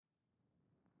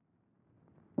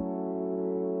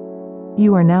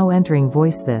You are now entering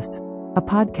Voice This, a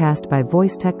podcast by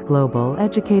Voice Tech Global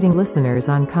educating listeners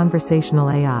on conversational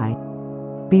AI.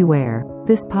 Beware,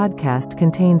 this podcast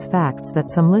contains facts that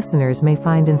some listeners may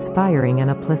find inspiring and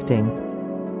uplifting.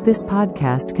 This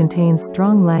podcast contains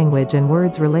strong language and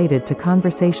words related to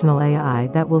conversational AI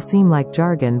that will seem like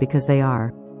jargon because they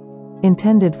are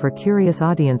intended for curious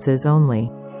audiences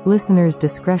only. Listeners'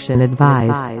 discretion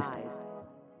advised.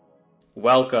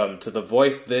 Welcome to the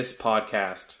Voice This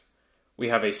podcast. We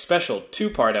have a special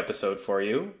two-part episode for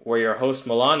you, where your host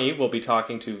Milani will be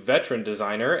talking to veteran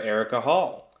designer Erika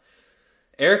Hall.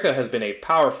 Erika has been a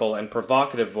powerful and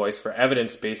provocative voice for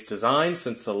evidence-based design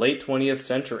since the late 20th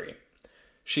century.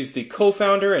 She's the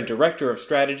co-founder and director of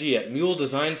strategy at Mule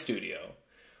Design Studio,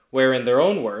 where, in their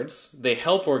own words, they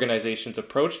help organizations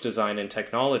approach design and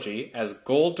technology as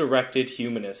goal-directed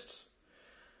humanists.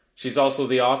 She's also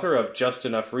the author of Just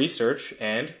Enough Research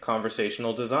and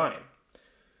Conversational Design.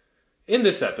 In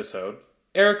this episode,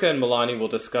 Erika and Milani will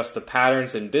discuss the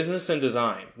patterns in business and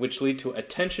design which lead to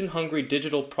attention-hungry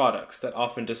digital products that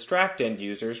often distract end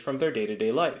users from their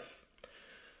day-to-day life,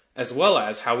 as well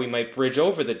as how we might bridge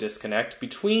over the disconnect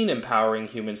between empowering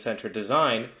human-centered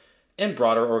design and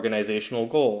broader organizational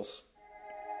goals.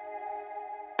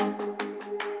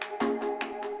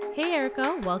 Hey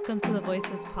Erika, welcome to the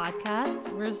Voices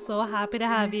podcast. We're so happy to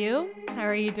have you. How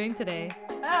are you doing today?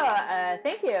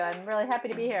 Thank you. I'm really happy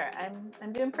to be here.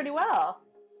 I'm doing pretty well.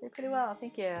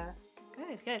 Thank you.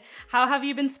 Good. How have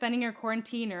you been spending your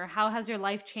quarantine, or how has your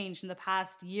life changed in the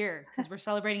past year? Because we're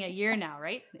celebrating a year now,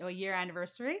 right? A year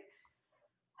anniversary.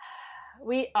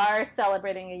 We are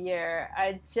celebrating a year.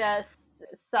 I just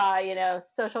saw,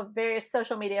 various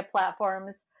social media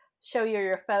platforms show you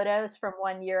your photos from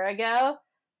 1 year ago.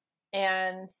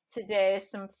 And today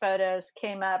some photos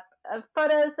came up of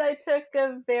photos I took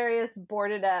of various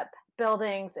boarded up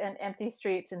buildings and empty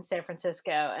streets in San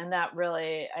Francisco. And that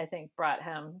really, I think, brought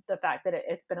home the fact that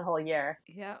it's been a whole year.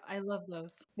 Yeah, I love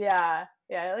those. Yeah.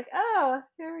 Like, oh,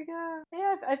 here we go.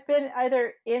 Yeah, I've been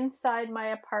either inside my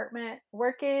apartment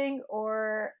working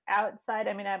or outside.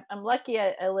 I mean, I'm lucky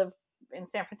I live in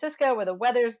San Francisco where the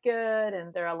weather's good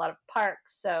and there are a lot of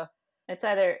parks. So it's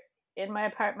either in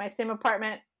my same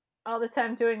apartment all the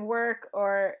time doing work,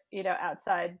 or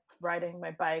outside riding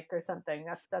my bike or something.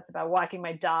 That's about walking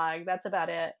my dog. That's about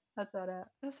it. That's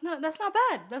not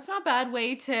bad. That's not a bad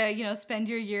way to spend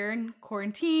your year in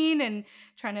quarantine and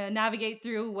trying to navigate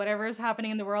through whatever is happening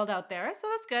in the world out there. So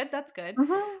that's good.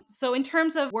 Mm-hmm. So in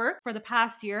terms of work for the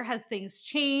past year, has things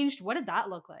changed? What did that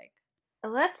look like?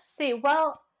 Let's see.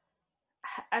 Well,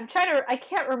 I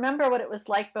can't remember what it was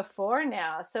like before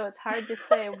now, so it's hard to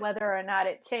say whether or not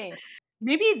it changed.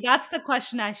 Maybe that's the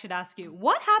question I should ask you.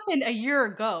 What happened a year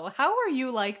ago? How were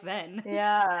you like then?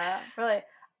 Yeah, really.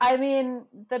 I mean,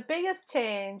 the biggest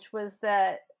change was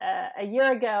that a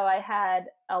year ago I had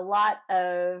a lot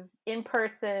of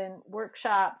in-person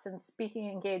workshops and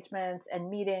speaking engagements and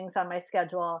meetings on my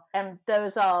schedule, and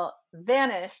those all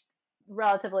vanished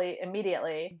relatively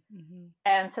immediately. Mm-hmm.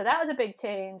 And so that was a big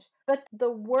change. But the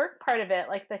work part of it,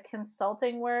 like the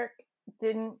consulting work,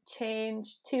 didn't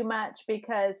change too much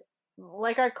because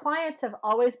like our clients have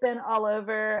always been all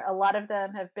over. A lot of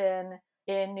them have been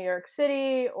in New York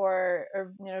City or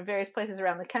various places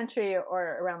around the country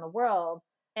or around the world.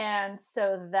 And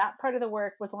so that part of the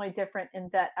work was only different in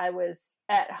that I was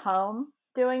at home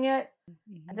doing it.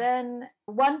 Mm-hmm. Then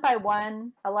one by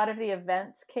one, a lot of the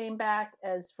events came back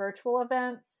as virtual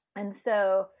events. And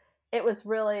so it was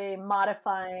really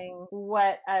modifying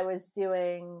what I was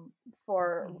doing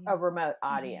for a remote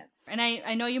audience. And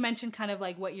I know you mentioned kind of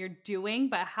like what you're doing,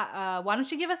 but why don't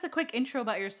you give us a quick intro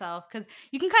about yourself? Because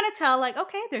you can kind of tell like,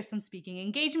 okay, there's some speaking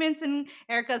engagements in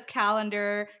Erika's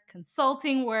calendar,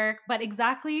 consulting work, but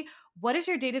exactly what is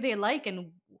your day-to-day like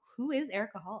and who is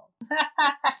Erika Hall?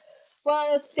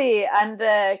 Well, let's see. I'm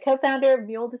the co-founder of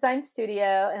Mule Design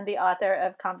Studio and the author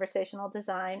of Conversational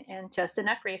Design and Just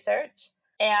Enough Research.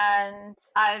 And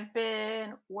I've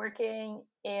been working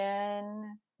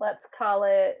in, let's call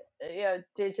it,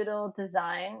 digital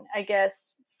design, I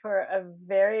guess, for a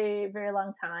very, very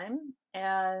long time.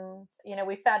 And,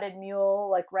 we founded Mule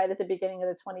like right at the beginning of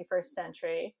the 21st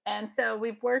century. And so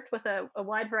we've worked with a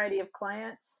wide variety of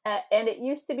clients. And it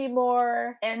used to be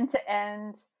more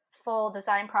end-to-end full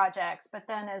design projects. But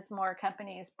then as more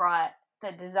companies brought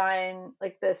the design,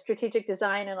 like the strategic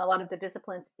design and a lot of the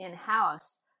disciplines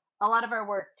in-house, a lot of our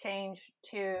work changed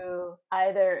to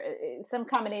either some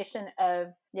combination of,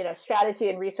 strategy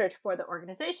and research for the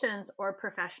organizations or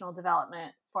professional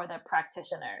development for the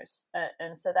practitioners.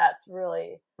 And so that's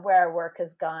really where our work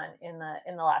has gone in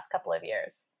the last couple of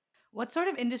years. What sort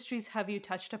of industries have you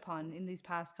touched upon in these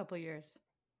past couple of years?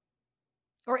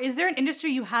 Or is there an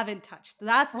industry you haven't touched?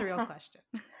 That's the real question.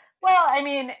 Well, I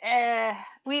mean,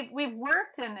 we've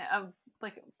worked in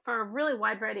for a really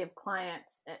wide variety of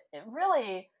clients. It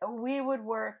really, we would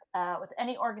work with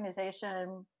any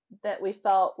organization that we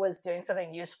felt was doing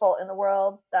something useful in the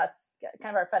world. That's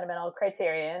kind of our fundamental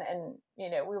criterion, and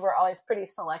we were always pretty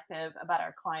selective about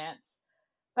our clients.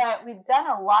 But we've done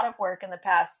a lot of work in the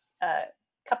past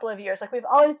couple of years. Like we've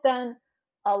always done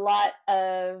a lot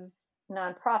of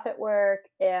nonprofit work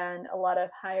and a lot of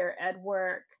higher ed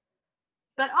work,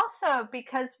 but also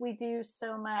because we do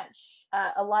so much,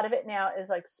 a lot of it now is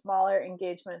like smaller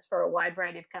engagements for a wide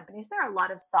variety of companies. There are a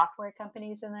lot of software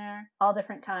companies in there, all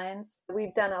different kinds.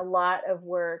 We've done a lot of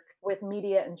work with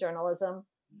media and journalism.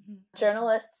 Mm-hmm.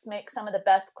 Journalists make some of the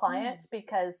best clients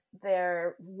because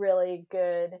they're really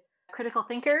good critical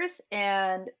thinkers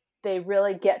and they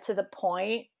really get to the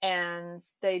point, and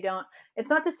it's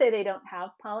not to say they don't have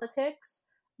politics,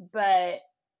 but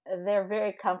they're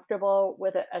very comfortable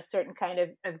with a certain kind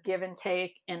of give and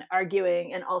take and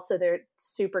arguing, and also they're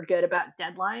super good about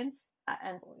deadlines.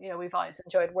 And we've always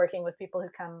enjoyed working with people who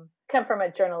come from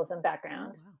a journalism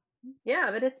background. Oh, wow.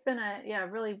 Yeah, but it's been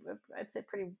really, it's a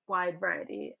pretty wide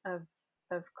variety of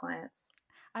clients.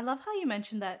 I love how you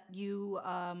mentioned that you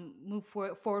move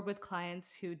forward with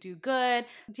clients who do good.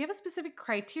 Do you have a specific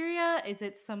criteria? Is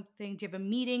it something, do you have a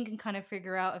meeting and kind of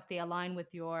figure out if they align with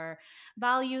your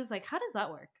values? Like, how does that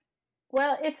work?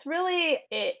 Well, it's really,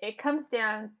 it comes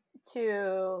down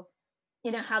to,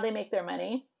 how they make their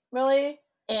money, really.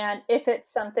 And if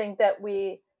it's something that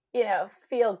we,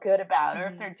 feel good about, or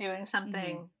if they're doing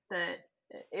something that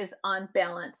is on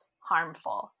balance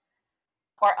harmful,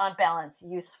 or on balance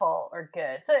useful or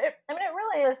good. So it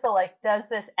really is does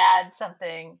this add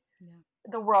something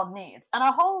the world needs? And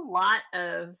a whole lot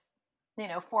of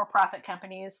for-profit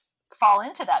companies fall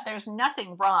into that. There's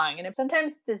nothing wrong, and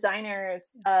sometimes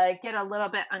designers get a little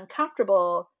bit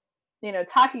uncomfortable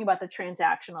talking about the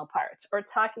transactional parts or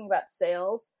talking about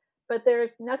sales, but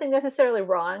there's nothing necessarily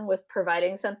wrong with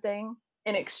providing something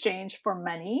in exchange for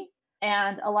money.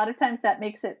 And a lot of times that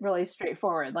makes it really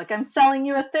straightforward. Like, I'm selling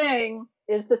you a thing.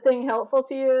 Is the thing helpful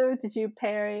to you? Did you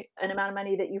pay an amount of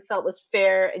money that you felt was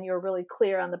fair and you were really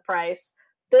clear on the price?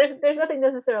 There's nothing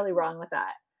necessarily wrong with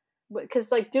that. Because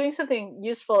doing something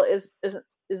useful is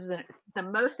the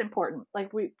most important.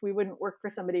 Like we wouldn't work for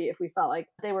somebody if we felt like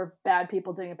they were bad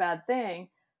people doing a bad thing.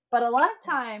 But a lot of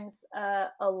times,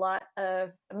 a lot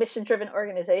of mission-driven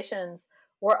organizations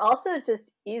were also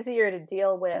just easier to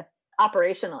deal with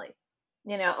operationally.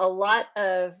 A lot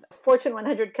of Fortune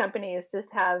 100 companies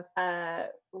just have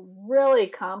really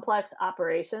complex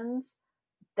operations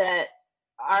that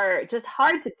are just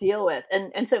hard to deal with.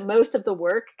 And so most of the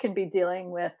work can be dealing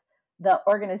with the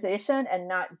organization and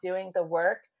not doing the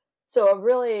work. So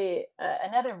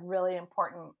another really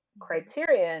important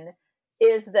criterion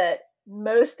is that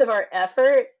most of our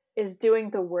effort is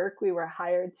doing the work we were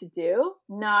hired to do,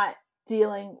 not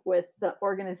dealing with the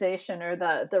organization or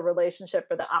the relationship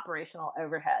or the operational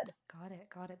overhead. Got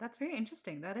it. That's very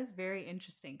interesting. That is very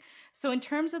interesting. So in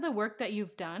terms of the work that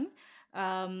you've done,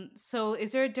 so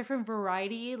is there a different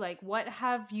variety? Like, what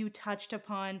have you touched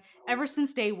upon ever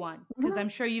since day one? Because I'm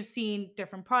sure you've seen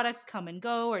different products come and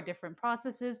go, or different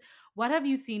processes. What have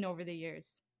you seen over the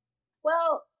years?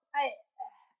 Well,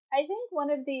 I think one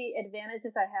of the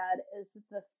advantages I had is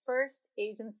the first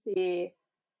agency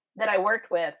that I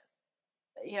worked with,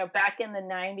 back in the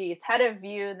 90s, had a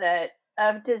view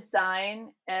of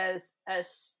design as a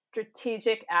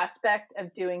strategic aspect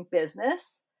of doing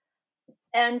business.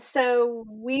 And so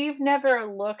we've never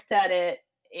looked at it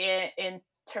in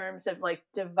terms of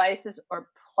devices or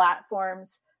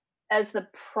platforms as the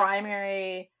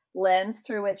primary lens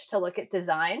through which to look at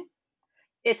design.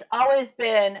 It's always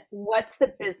been, what's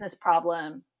the business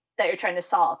problem that you're trying to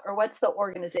solve, or what's the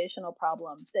organizational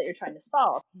problem that you're trying to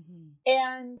solve?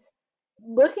 And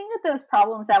looking at those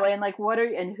problems that way,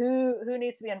 and who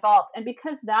needs to be involved. And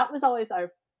because that was always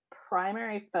our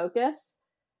primary focus,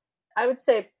 I would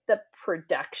say the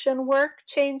production work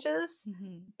changes,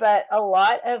 but a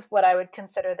lot of what I would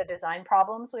consider the design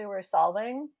problems we were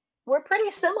solving were pretty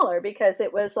similar, because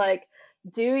it was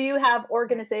do you have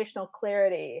organizational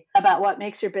clarity about what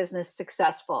makes your business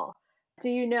successful? Do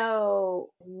you know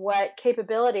what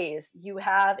capabilities you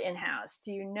have in-house?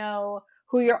 Do you know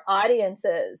who your audience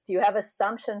is? Do you have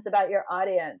assumptions about your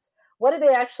audience? What do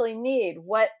they actually need?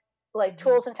 What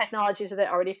tools and technologies are they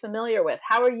already familiar with?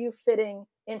 How are you fitting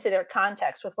into their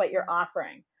context with what you're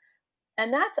offering?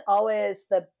 And that's always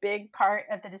the big part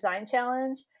of the design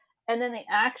challenge. And then the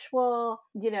actual,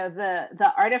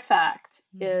 the artifact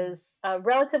is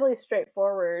relatively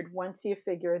straightforward once you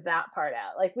figure that part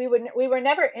out. Like we were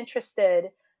never interested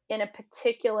in a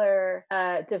particular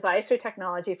device or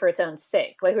technology for its own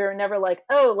sake. Like we were never like,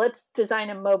 oh, let's design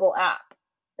a mobile app.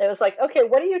 It was like, okay,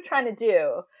 what are you trying to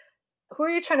do? Who are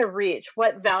you trying to reach?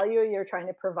 What value are you trying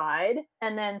to provide?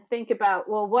 And then think about,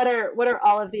 well, what are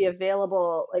all of the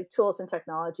available like tools and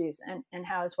technologies, and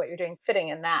how is what you're doing fitting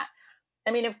in that? I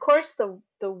mean, of course, the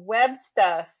web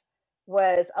stuff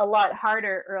was a lot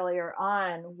harder earlier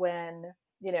on when,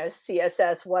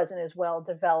 CSS wasn't as well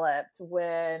developed,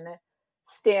 when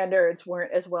standards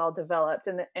weren't as well developed.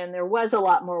 And there was a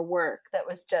lot more work that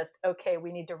was just, okay,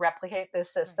 we need to replicate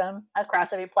this system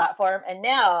across every platform. And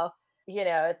now,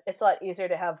 it's a lot easier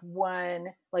to have one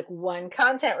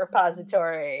content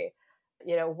repository,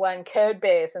 one code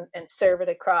base, and serve it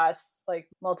across like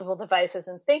multiple devices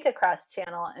and think across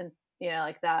channel and,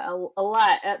 like that. A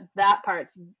lot. That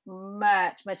part's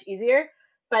much easier,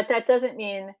 but that doesn't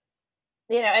mean,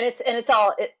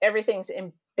 everything's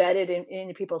embedded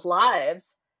in people's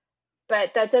lives,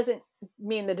 but that doesn't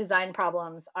mean the design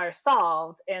problems are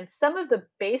solved. And some of the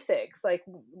basics, like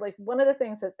one of the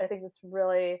things that I think that's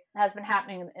really has been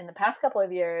happening in the past couple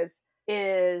of years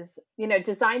is,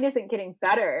 design isn't getting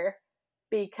better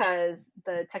because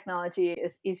the technology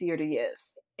is easier to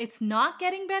use. It's not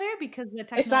getting better because the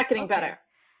technology. It's not getting better.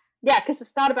 Yeah, because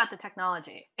it's not about the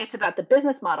technology. It's about the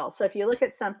business model. So if you look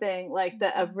at something like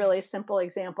a really simple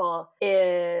example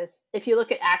is if you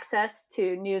look at access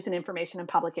to news and information and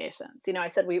publications. I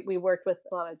said we worked with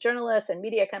a lot of journalists and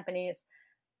media companies.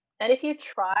 And if you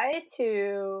try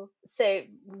to, say,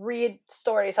 read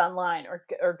stories online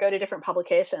or go to different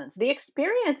publications, the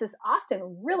experience is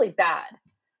often really bad,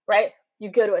 right?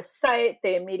 You go to a site,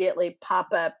 they immediately pop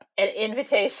up an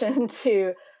invitation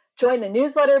to join the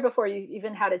newsletter before you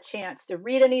even had a chance to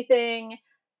read anything.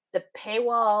 The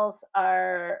paywalls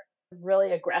are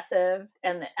really aggressive,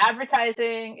 and the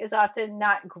advertising is often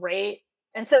not great.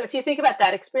 And so if you think about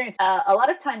that experience, a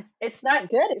lot of times it's not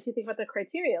good if you think about the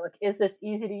criteria. Like, is this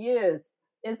easy to use?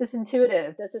 Is this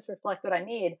intuitive? Does this reflect what I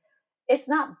need? It's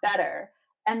not better.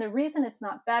 And the reason it's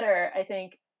not better, I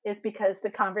think, is because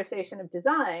the conversation of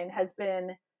design has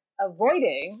been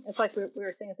avoiding. It's like we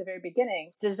were saying at the very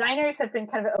beginning, designers have been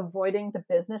kind of avoiding the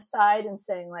business side and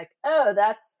saying like, oh,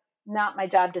 that's not my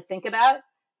job to think about.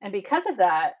 And because of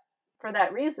that, for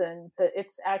that reason, that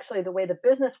it's actually the way the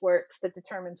business works that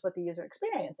determines what the user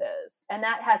experience is. And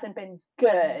that hasn't been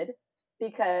good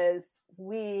because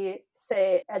we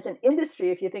say as an industry,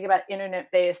 if you think about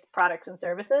internet-based products and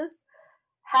services,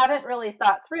 haven't really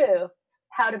thought through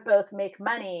how to both make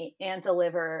money and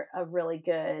deliver a really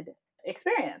good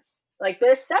experience. Like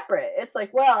they're separate. It's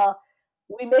like, well,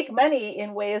 we make money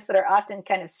in ways that are often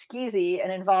kind of skeezy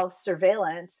and involve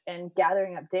surveillance and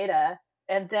gathering up data.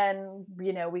 And then,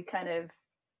 we kind of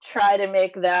try to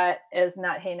make that as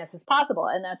not heinous as possible.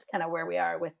 And that's kind of where we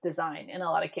are with design in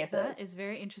a lot of cases. That is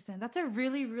very interesting. That's a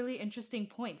really, really interesting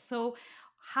point. So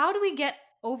how do we get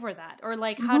over that? Or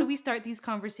how do we start these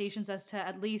conversations as to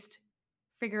at least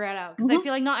figure it out? Because I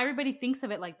feel like not everybody thinks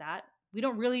of it like that. We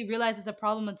don't really realize it's a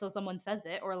problem until someone says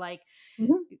it, or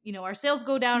our sales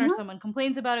go down or someone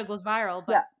complains about it, goes viral.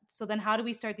 But so then how do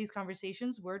we start these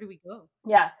conversations? Where do we go?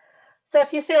 Yeah. So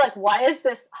if you say why is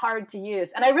this hard to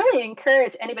use? And I really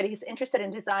encourage anybody who's interested in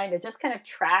design to just kind of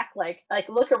track, like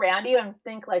look around you and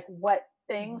think what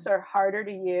things are harder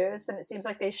to use than it seems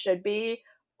like they should be,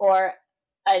 or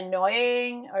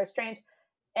annoying or strange.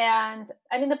 And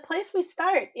I mean, the place we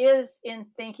start is in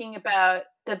thinking about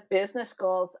the business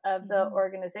goals of the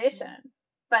organization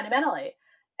fundamentally.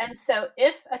 And so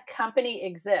if a company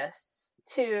exists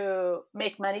to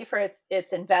make money for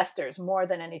its investors more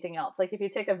than anything else, like if you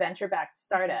take a venture-backed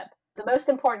startup, the most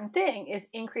important thing is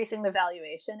increasing the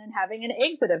valuation and having an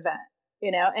exit event,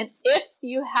 and if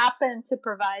you happen to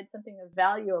provide something of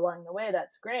value along the way,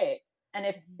 that's great. And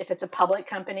if it's a public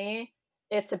company,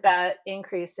 it's about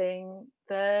increasing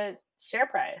the share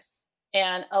price.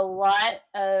 And a lot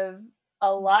of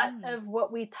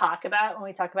what we talk about when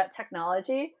we talk about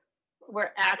technology,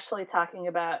 we're actually talking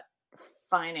about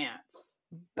finance,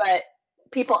 but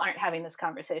people aren't having this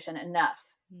conversation enough.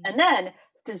 And then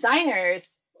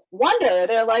designers wonder,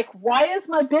 they're like, why is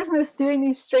my business doing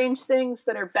these strange things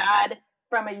that are bad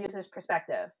from a user's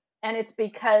perspective? And it's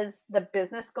because the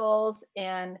business goals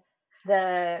and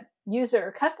the user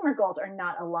or customer goals are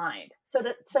not aligned. So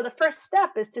the first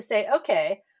step is to say,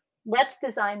 okay, let's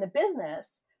design the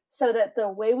business so that the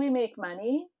way we make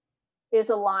money is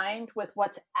aligned with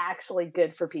what's actually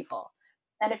good for people.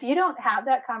 And if you don't have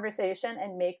that conversation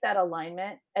and make that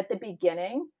alignment at the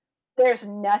beginning, there's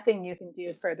nothing you can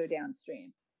do further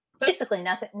downstream. Basically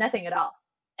nothing at all.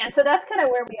 And so that's kind of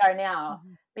where we are now,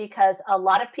 because a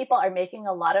lot of people are making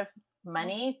a lot of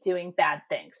money doing bad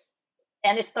things.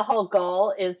 And if the whole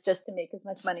goal is just to make as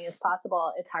much money as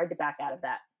possible, it's hard to back out of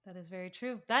that. That is very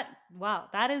true. That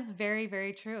is very,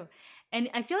 very true. And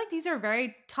I feel like these are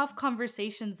very tough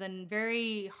conversations and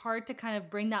very hard to kind of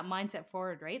bring that mindset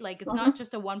forward, right? Like it's not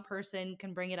just a one person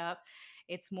can bring it up.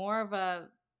 It's more of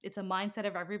it's a mindset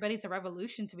of everybody. It's a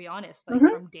revolution, to be honest, like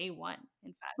from day one,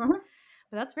 in fact.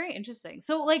 But that's very interesting.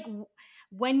 So like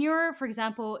when you're, for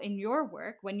example, in your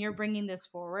work, when you're bringing this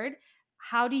forward,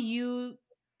 how do you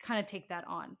kind of take that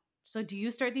on? So do you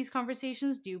start these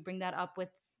conversations? Do you bring that up with,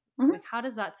 like, how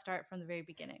does that start from the very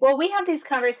beginning? Well, we have these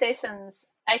conversations.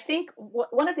 I think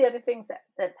one of the other things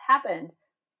that's happened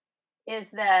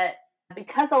is that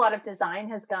because a lot of design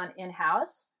has gone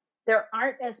in-house, there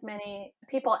aren't as many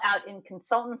people out in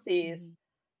consultancies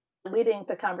leading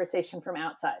the conversation from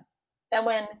outside. And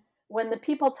when the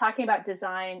people talking about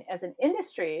design as an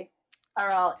industry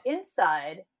are all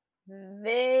inside,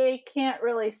 they can't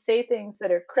really say things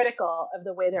that are critical of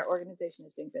the way their organization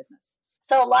is doing business.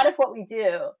 So a lot of what we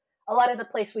do, a lot of the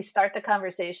place we start the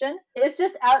conversation is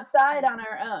just outside on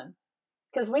our own,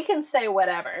 because we can say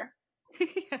whatever.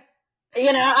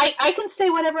 You know, I can say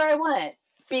whatever I want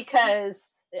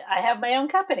because I have my own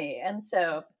company. And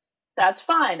so that's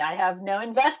fine. I have no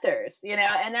investors, you know,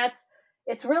 and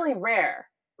it's really rare,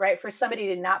 right? For somebody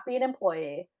to not be an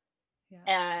employee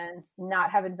and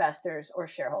not have investors or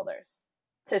shareholders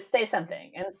to say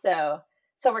something. And so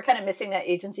we're kind of missing that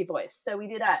agency voice. So we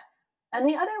do that. And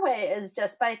the other way is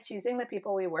just by choosing the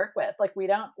people we work with. Like we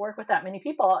don't work with that many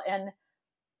people. And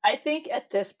I think at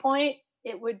this point,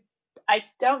 I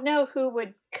don't know who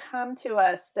would come to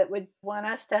us that would want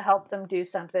us to help them do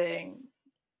something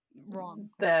wrong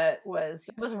that was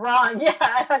wrong. Yeah,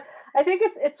 I think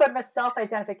it's sort of a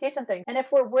self-identification thing. And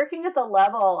if we're working at the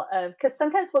level of, because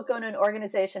sometimes we'll go to an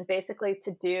organization basically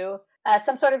to do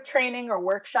some sort of training or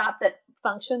workshop that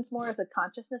functions more as a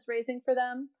consciousness raising for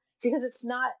them, because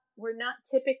we're not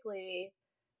typically,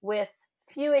 with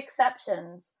few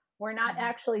exceptions, we're not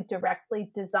actually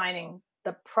directly designing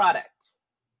the product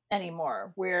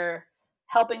anymore. We're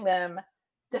helping them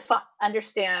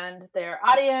understand their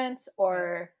audience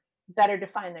or better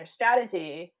define their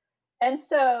strategy. And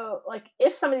so like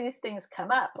if some of these things come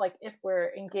up, like if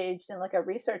we're engaged in like a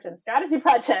research and strategy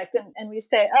project and we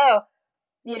say, oh,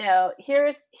 you know,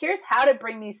 here's how to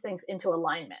bring these things into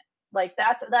alignment. Like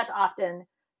that's often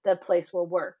the place we'll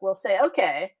work. We'll say,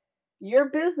 okay, your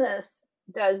business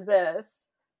does this.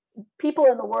 People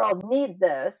in the world need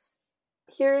this.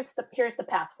 Here's the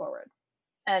path forward.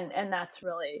 And that's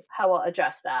really how we'll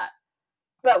address that.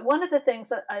 But one of the things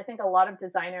that I think a lot of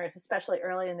designers, especially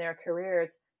early in their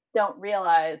careers, don't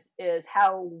realize is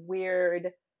how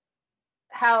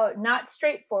not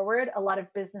straightforward a lot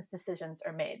of business decisions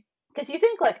are made. Because you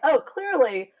think like, oh,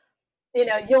 clearly, you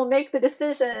know, you'll make the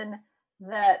decision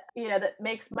that, you know, that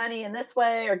makes money in this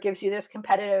way or gives you this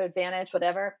competitive advantage,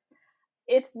 whatever.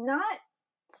 It's not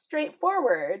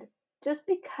straightforward just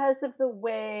because of the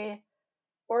way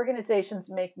organizations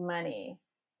make money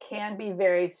can be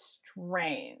very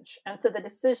strange. And so the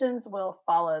decisions will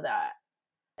follow that.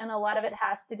 And a lot of it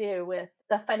has to do with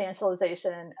the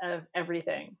financialization of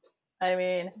everything. I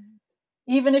mean,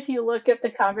 even if you look at the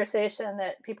conversation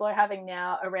that people are having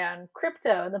now around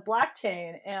crypto and the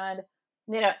blockchain and,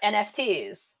 you know,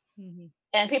 NFTs,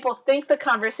 and people think the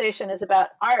conversation is about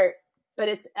art, but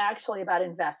it's actually about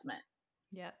investment.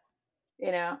 Yeah.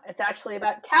 You know, it's actually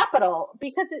about capital,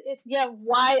 because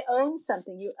why own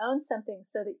something? You own something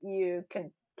so that you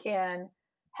can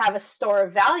have a store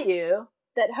of value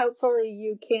that hopefully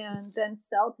you can then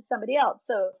sell to somebody else.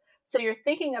 So you're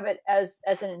thinking of it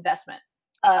as an investment.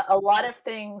 A lot of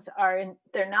things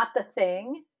they're not the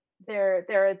thing. They're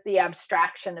the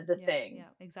abstraction of the thing. Yeah,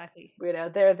 exactly. You know,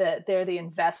 they're the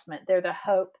investment. They're the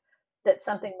hope that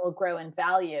something will grow in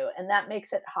value. And that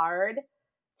makes it hard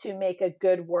to make a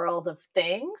good world of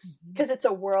things, because it's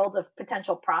a world of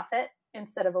potential profit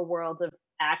instead of a world of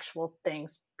actual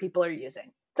things people are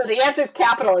using. So the answer is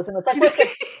capitalism. It's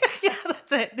like, yeah,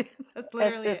 that's it. That's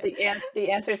literally it's just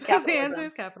the answer is capitalism. The answer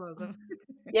is capitalism.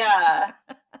 Yeah.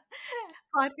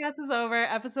 Podcast is over.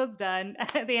 Episode's done.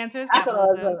 The answer is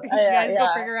capitalism. You guys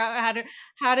go figure out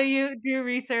how do you do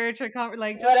research or just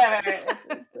whatever.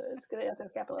 It's good. Answer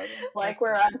is capitalism. Like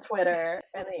we're on Twitter,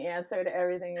 and the answer to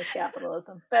everything is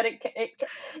capitalism. But it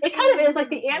kind of is like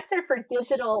the answer for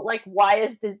digital. Like, why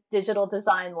is digital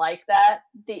design like that?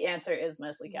 The answer is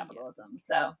mostly capitalism.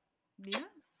 So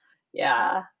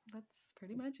yeah, that's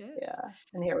pretty much it. Yeah,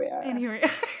 and here we are. And here we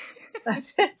are.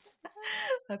 That's it.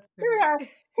 That's Here we are. great.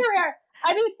 Here we are.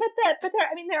 I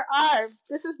mean, there are.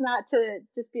 This is not to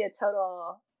just be a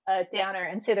total downer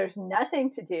and say there's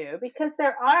nothing to do, because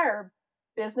there are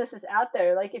businesses out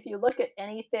there. Like if you look at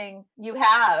anything you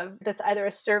have that's either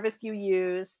a service you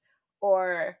use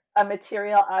or a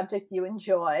material object you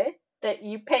enjoy that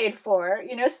you paid for,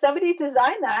 somebody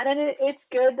designed that, and it's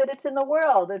good that it's in the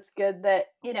world. It's good that,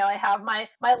 I have my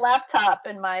laptop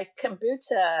and my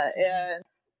kombucha and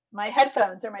my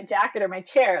headphones or my jacket or my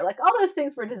chair. Like all those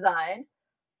things were designed.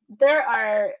 There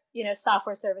are,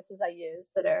 software services I use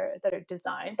that are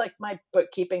designed. Like my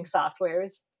bookkeeping software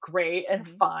is great and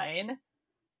fine.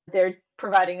 They're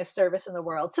providing a service in the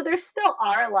world. So there still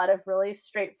are a lot of really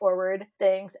straightforward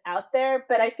things out there,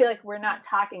 but I feel like we're not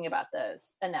talking about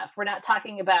those enough. We're not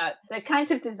talking about the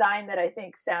kinds of design that I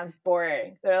think sound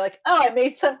boring. They're like, oh, I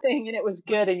made something and it was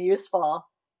good and useful.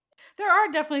 There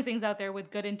are definitely things out there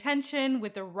with good intention,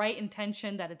 with the right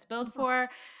intention that it's built for.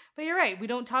 But you're right, we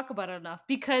don't talk about it enough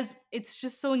because it's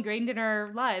just so ingrained in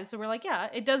our lives. So we're like, yeah,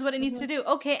 it does what it needs to do.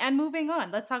 Okay, and moving on.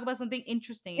 Let's talk about something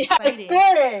interesting, exciting.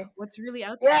 Boring. What's really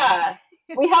out there? Yeah.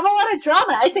 We have a lot of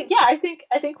drama. I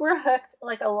think we're hooked.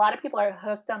 Like a lot of people are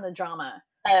hooked on the drama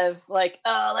of like,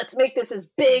 oh, let's make this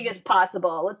as big as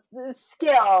possible. Let's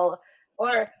scale,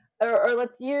 or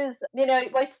let's use,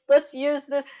 let's use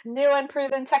this new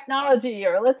unproven technology,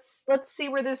 or let's see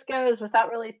where this goes without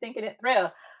really thinking it through.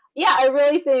 Yeah, I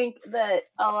really think that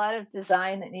a lot of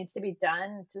design that needs to be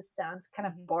done just sounds kind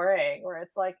of boring, where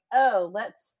it's like, oh,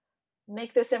 let's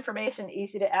make this information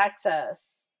easy to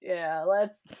access. Yeah,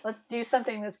 let's do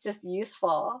something that's just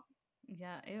useful.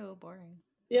 Yeah, ew, boring.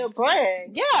 Yeah,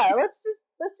 boring. Yeah, let's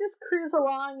just cruise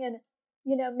along and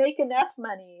make enough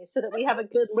money so that we have a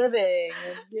good living.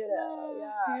 And,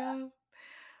 yeah.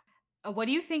 What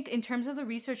do you think in terms of the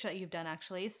research that you've done,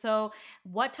 actually? So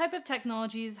what type of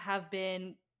technologies have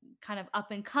been kind of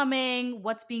up and coming?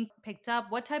 What's being picked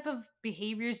up? What type of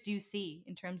behaviors do you see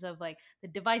in terms of like the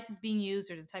devices being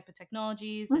used or the type of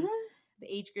technologies and the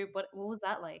age group? What was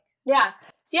that like? Yeah.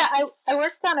 I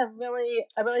worked on a really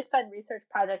fun research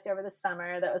project over the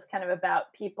summer that was kind of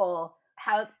about people,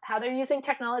 how they're using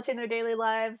technology in their daily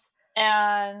lives.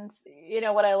 And,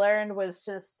 what I learned was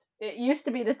just, it used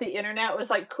to be that the internet was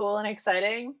like cool and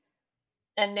exciting.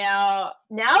 And now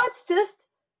it's just,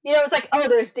 it's like, oh,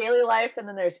 there's daily life and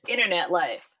then there's internet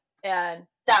life. And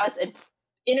that was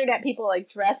internet people like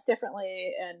dress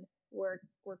differently and were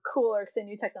cooler because they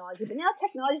knew technology. But now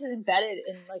technology is embedded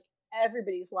in like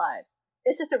everybody's lives.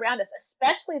 It's just around us,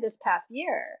 especially this past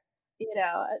year.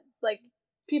 Like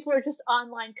people are just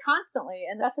online constantly.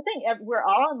 And that's the thing. We're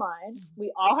all online.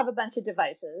 We all have a bunch of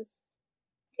devices.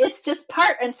 It's just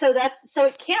part. And so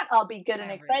it can't all be good and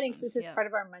exciting because it's just part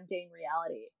of our mundane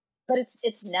reality. But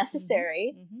it's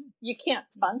necessary. You can't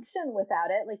function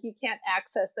without it. Like you can't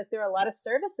access, like there are a lot of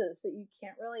services that you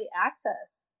can't really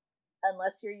access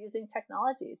unless you're using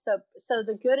technology. So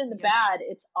the good and the bad,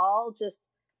 it's all just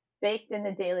baked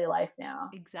into daily life now.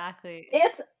 Exactly.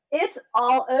 It's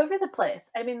all over the place.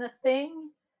 I mean, the thing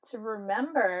to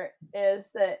remember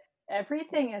is that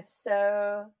everything is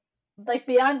so like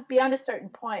beyond a certain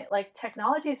point, like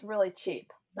technology is really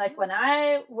cheap. Like when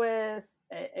I was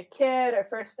a kid or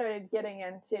first started getting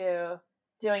into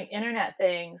doing internet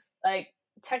things, like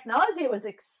technology was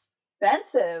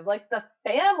expensive. Like the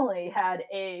family had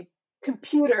a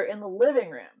computer in the living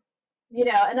room,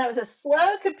 and that was a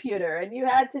slow computer and you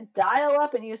had to dial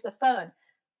up and use the phone.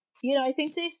 I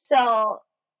think they sell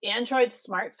Android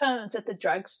smartphones at the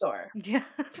drugstore. Yeah.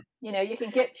 You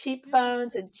can get cheap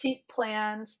phones and cheap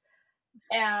plans.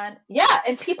 And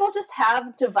people just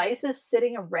have devices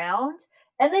sitting around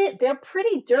and they're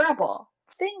pretty durable.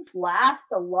 Things last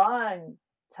a long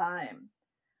time.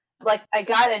 Like I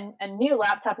got a new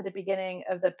laptop at the beginning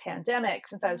of the pandemic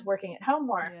since I was working at home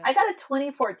more. I got a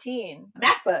 2014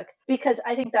 MacBook because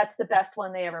I think that's the best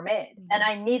one they ever made. And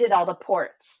I needed all the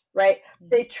ports, right?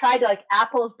 They tried to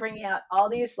Apple's bringing out all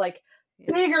these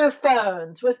bigger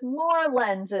phones with more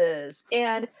lenses,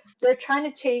 and they're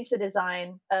trying to change the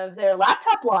design of their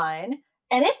laptop line,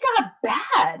 and it got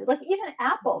bad. Like even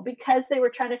Apple, because they were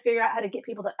trying to figure out how to get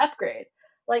people to upgrade.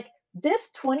 Like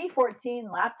this 2014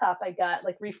 laptop I got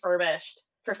refurbished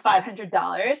for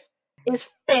 $500 is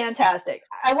fantastic.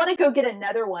 I want to go get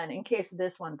another one in case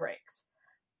this one breaks.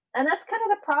 And that's kind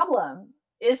of the problem,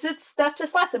 is that stuff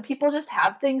just lasts and people just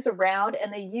have things around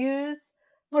and they use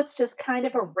what's just kind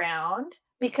of around,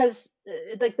 because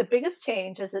the biggest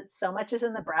change is that so much is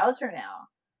in the browser now.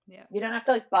 Yeah. You don't have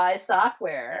to buy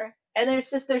software, and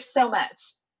there's so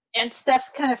much, and stuff's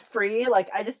kind of free.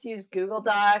 I just use Google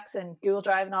Docs and Google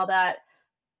Drive and all that,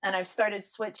 and I've started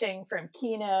switching from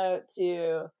Keynote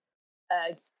to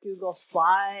Google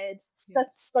Slides.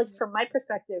 That's like, from my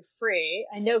perspective, free.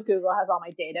 I know Google has all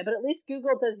my data, but at least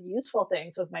Google does useful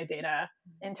things with my data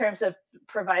in terms of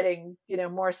providing,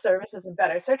 more services and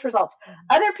better search results.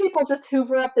 Other people just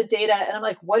hoover up the data, and I'm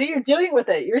like, what are you doing with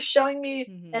it? You're showing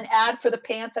me an ad for the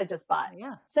pants I just bought.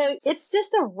 Yeah. So it's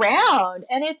just around,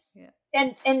 and it's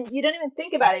and you don't even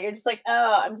think about it. You're just like,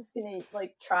 oh, I'm just gonna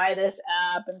like try this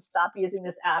app and stop using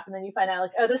this app, and then you find out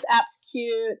like, oh, this app's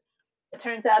cute. It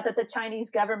turns out that the Chinese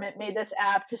government made this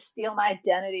app to steal my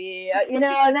identity,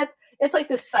 and it's like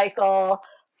this cycle.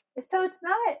 So it's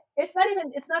not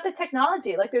the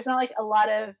technology. Like, there's not like a lot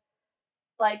of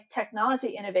like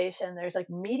technology innovation. There's like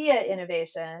media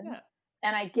innovation. Yeah.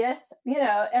 And I guess,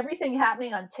 everything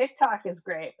happening on TikTok is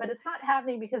great, but it's not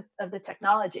happening because of the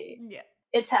technology. Yeah.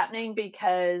 It's happening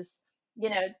because,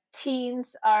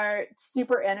 teens are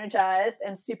super energized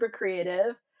and super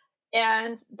creative,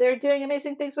 and they're doing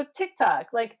amazing things with TikTok.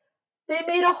 Like, they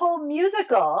made a whole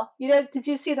musical. Did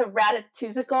you see the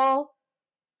Ratatouille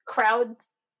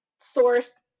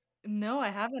crowdsourced? No, I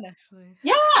haven't actually.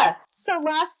 Yeah. So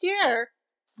last year,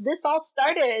 this all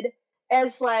started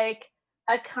as like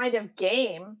a kind of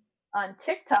game on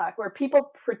TikTok where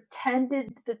people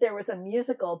pretended that there was a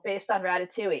musical based on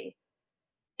Ratatouille.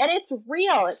 And it's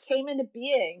real. It came into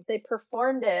being. They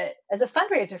performed it as a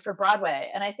fundraiser for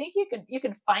Broadway. And I think you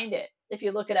can find it if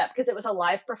you look it up, because it was a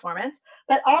live performance.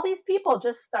 But all these people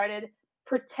just started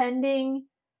pretending,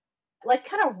 like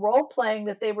kind of role playing,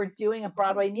 that they were doing a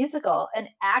Broadway musical, and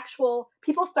actual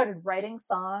people started writing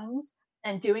songs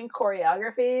and doing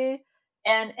choreography.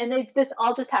 And this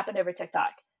all just happened over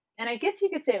TikTok. And I guess you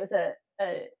could say it was a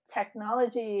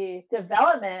technology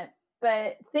development,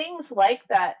 but things like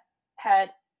that had,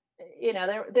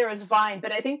 there was Vine,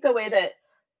 but I think the way that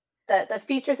the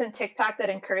features in TikTok that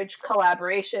encourage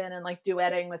collaboration and like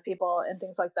duetting with people and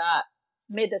things like that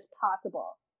made this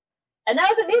possible. And that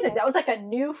was amazing. That was like a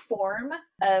new form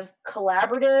of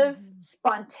collaborative,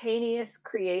 spontaneous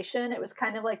creation. It was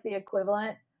kind of like the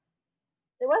equivalent.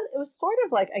 It was sort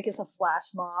of like, I guess, a flash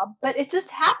mob, but it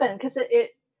just happened because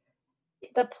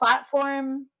the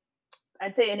platform,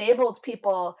 I'd say, enabled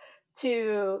people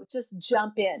to just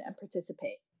jump in and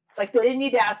participate. Like, they didn't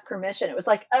need to ask permission. It was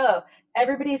like, oh,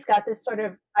 everybody's got this sort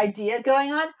of idea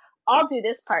going on. I'll do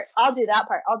this part. I'll do that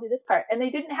part. I'll do this part. And they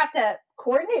didn't have to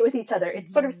coordinate with each other.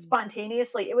 It's sort of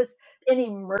spontaneously. It was an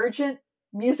emergent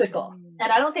musical.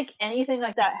 And I don't think anything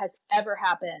like that has ever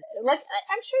happened. Like,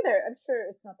 I'm sure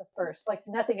it's not the first. Like,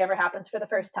 nothing ever happens for the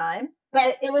first time.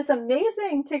 But it was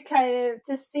amazing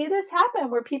to see this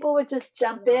happen, where people would just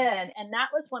jump in. And that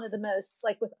was one of the most,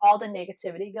 like, with all the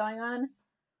negativity going on,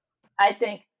 I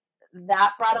think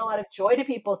that brought a lot of joy to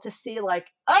people to see, like,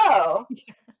 oh,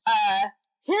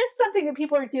 here's something that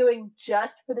people are doing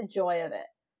just for the joy of it.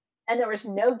 And there was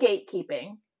no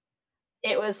gatekeeping.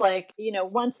 It was like,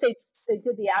 once they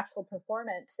did the actual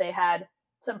performance, they had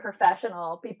some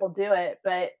professional people do it,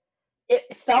 but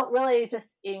it felt really just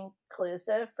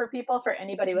inclusive for people, for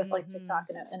anybody with like TikTok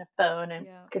and a phone, and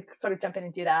could sort of jump in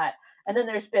and do that. And then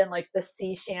there's been like the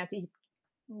sea shanty,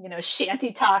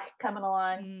 shanty talk coming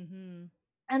along.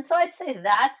 And so I'd say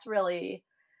that's really,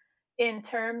 in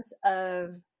terms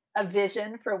of a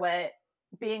vision for what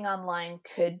being online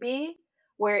could be,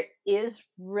 where it is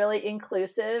really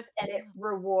inclusive and it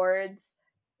rewards,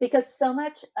 because so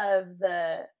much of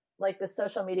the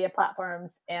social media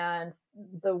platforms and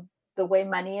the way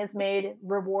money is made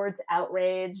rewards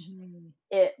outrage.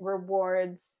 It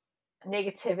rewards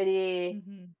negativity,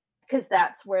 because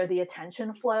that's where the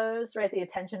attention flows, right? The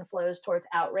attention flows towards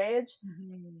outrage.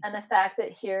 And the fact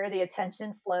that here the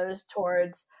attention flows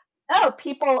towards, oh,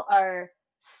 people are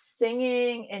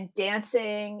singing and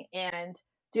dancing and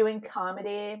doing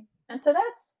comedy. And so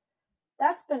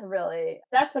that's been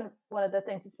one of the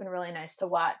things that's been really nice to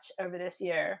watch over this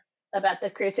year about the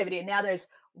creativity. And now there's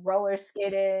roller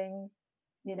skating.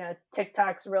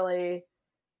 TikTok's really,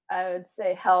 I would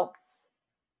say, helped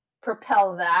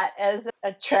propel that as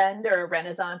a trend or a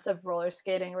renaissance of roller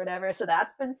skating or whatever. So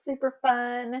that's been super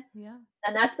fun. Yeah.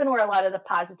 And that's been where a lot of the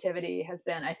positivity has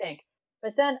been, I think.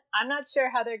 But then I'm not sure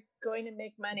how they're going to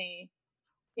make money.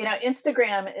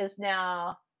 Instagram is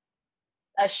now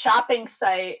a shopping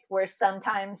site where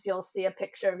sometimes you'll see a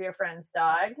picture of your friend's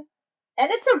dog. And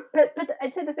but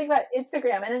I'd say the thing about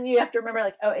Instagram, and then you have to remember,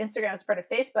 like, oh, Instagram is part of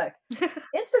Facebook.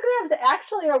 Instagram's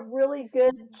actually a really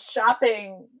good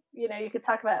shopping, you could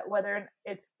talk about whether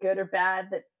it's good or bad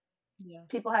that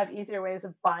people have easier ways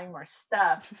of buying more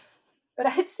stuff. But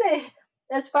I'd say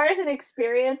as far as an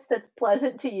experience that's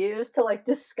pleasant to use to like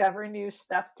discover new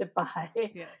stuff to buy,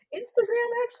 Yeah. Instagram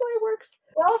actually works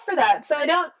well for that. So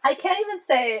I can't even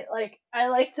say, like, I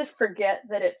like to forget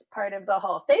that it's part of the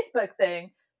whole Facebook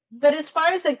thing. But as far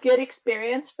as a good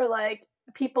experience for like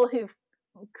people who've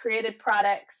created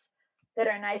products that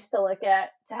are nice to look at,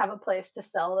 to have a place to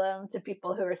sell them to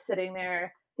people who are sitting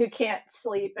there who can't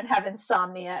sleep and have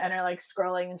insomnia and are like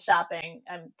scrolling and shopping.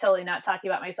 I'm totally not talking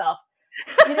about myself.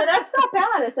 That's not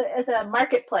bad as a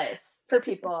marketplace for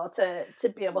people to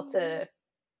be able to,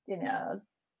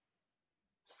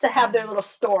 to have their little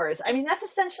stores. I mean, that's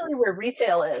essentially where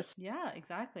retail is. Yeah,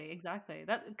 exactly.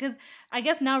 That, because I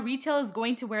guess now retail is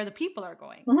going to where the people are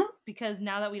going, because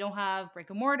now that we don't have brick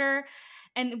and mortar.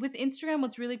 And with Instagram,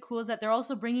 what's really cool is that they're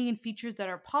also bringing in features that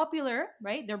are popular,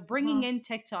 right? They're bringing in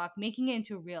TikTok, making it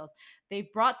into Reels. They've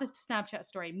brought the Snapchat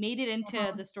story, made it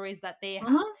into the stories that they have.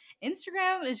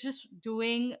 Instagram is just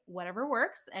doing whatever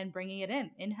works and bringing it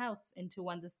in-house into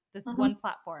this one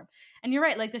platform. And you're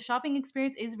right, like the shopping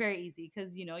experience is very easy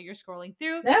because, you're scrolling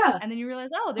through and then you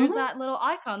realize, oh, there's that little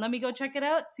icon. Let me go check it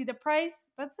out, see the price.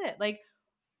 That's it. Like,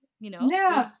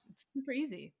 it's super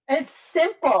easy. It's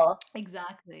simple.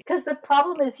 Exactly. Because the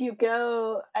problem is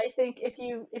I think if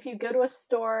you go to a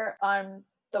store on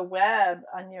the web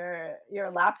on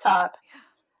your laptop,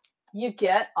 you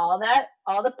get all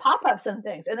the pop-ups and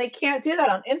things. And they can't do that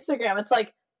on Instagram. It's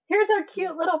like, here's our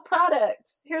cute little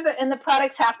products. And the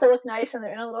products have to look nice and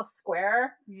they're in a little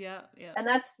square. Yeah. And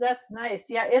that's nice.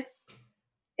 Yeah,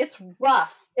 it's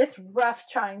rough. It's rough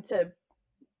trying to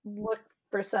look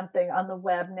for something on the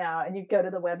web now, and you go to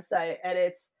the website and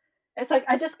it's like,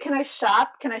 can I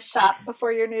shop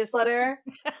before your newsletter,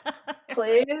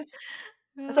 please?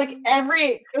 It's like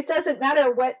it doesn't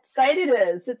matter what site it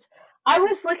is. I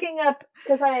was looking up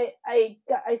because I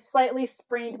slightly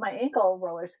sprained my ankle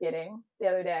roller skating the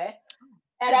other day,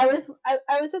 and I was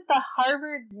at the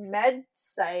Harvard Med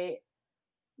site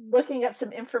looking up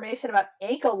some information about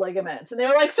ankle ligaments, and they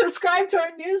were like, subscribe to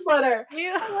our newsletter.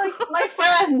 I'm like,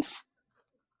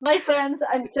 my friends,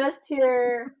 I'm just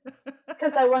here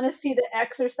because I want to see the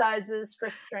exercises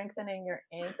for strengthening your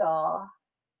ankle.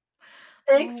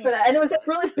 Thanks for that. And it was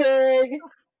really big.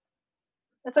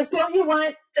 It's like, don't you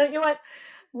want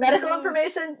medical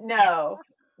information? No.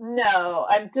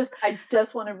 I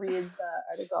just want to read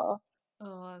the article.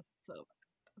 Oh,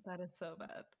 that is so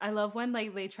bad. I love when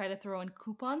they try to throw in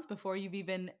coupons before you've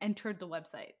even entered the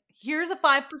website. Here's a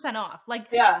 5% off. Like,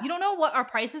 you don't know what our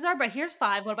prices are, but here's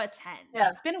 5. What about 10? Yeah.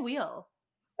 Spin a wheel.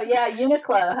 Yeah,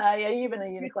 Uniqlo. Huh? Yeah, you've been a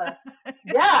Uniqlo.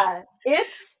 Yeah,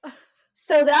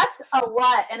 so that's a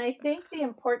lot. And I think the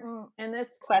important in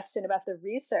this question about the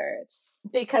research,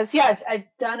 because I've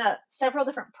done several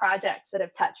different projects that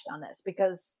have touched on this,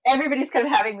 because everybody's kind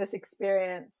of having this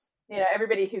experience.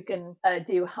 Everybody who can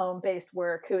do home-based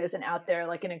work, who isn't out there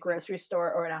like in a grocery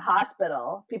store or in a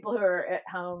hospital, people who are at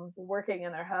home working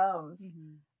in their homes,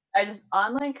 are just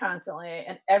online constantly,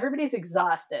 and everybody's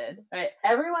exhausted, right?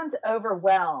 Everyone's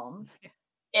overwhelmed.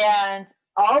 And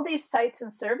all these sites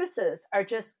and services are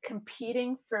just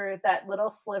competing for that little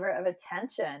sliver of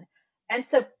attention. And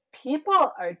so people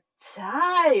are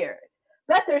tired,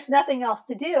 but there's nothing else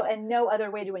to do and no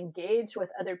other way to engage with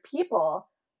other people.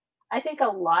 I think a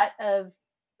lot of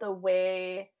the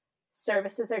way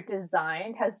services are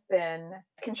designed has been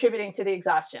contributing to the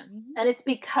exhaustion. And it's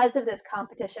because of this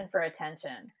competition for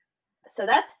attention. So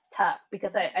that's tough,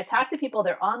 because I talk to people,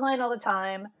 they're online all the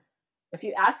time. If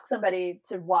you ask somebody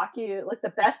to walk you, like, the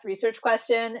best research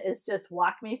question is just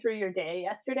walk me through your day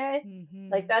yesterday.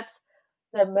 Like, that's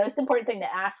the most important thing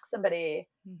to ask somebody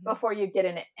before you get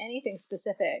into anything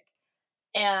specific.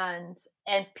 And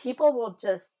people will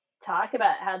just talk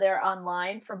about how they're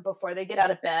online from before they get out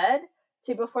of bed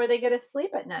to before they go to sleep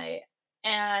at night.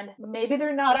 And maybe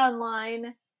they're not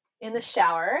online in the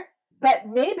shower, but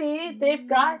maybe they've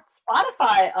got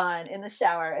Spotify on in the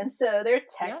shower, and so they're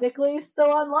technically still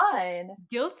online.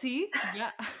 Guilty. Yeah.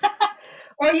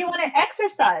 Or you want to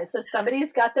exercise, so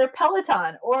somebody's got their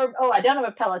Peloton, or, oh, I don't have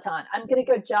a Peloton, I'm going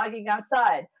to go jogging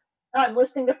outside. Oh, I'm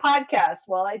listening to podcasts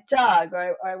while I jog,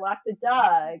 or I walk the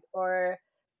dog, or,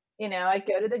 I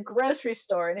go to the grocery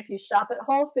store, and if you shop at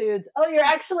Whole Foods, oh, you're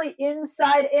actually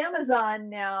inside Amazon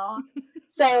now.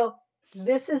 So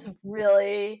this is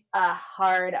really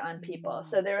hard on people.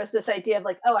 So there was this idea of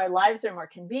like, oh, our lives are more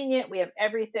convenient. We have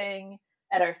everything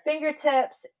at our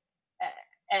fingertips.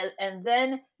 And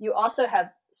then you also have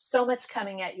so much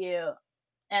coming at you.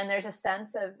 And there's a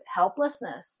sense of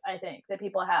helplessness, I think, that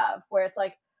people have, where it's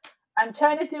like, I'm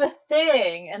trying to do a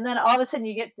thing, and then all of a sudden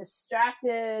you get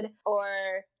distracted, or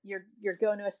you're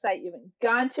going to a site you haven't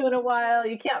gone to in a while.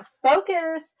 You can't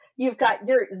focus. you've got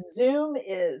your Zoom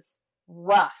is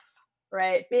rough,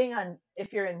 right?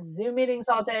 If you're in Zoom meetings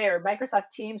all day or Microsoft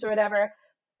Teams or whatever,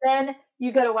 then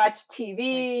you go to watch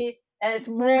TV and it's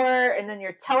more, and then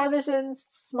your television's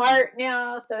smart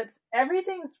now. So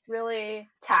everything's really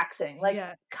taxing, like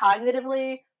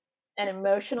cognitively and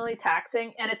emotionally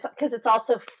taxing. And it's because it's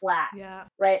also flat,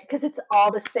 right? Because it's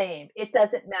all the same. It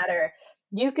doesn't matter.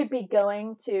 You could be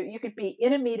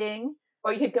in a meeting,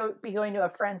 or you could be going to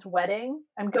a friend's wedding.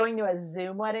 I'm going to a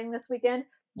Zoom wedding this weekend.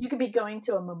 You could be going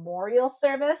to a memorial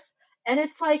service, and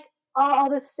it's like all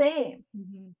the same.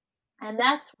 And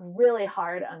that's really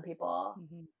hard on people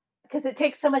because it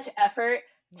takes so much effort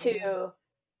to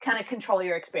kind of control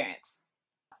your experience,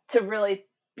 to really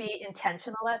be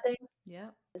intentional about things.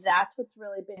 That's what's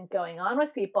really been going on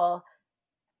with people,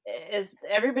 is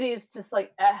everybody's just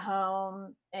like at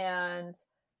home, and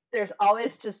there's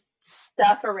always just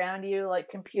stuff around you, like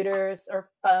computers or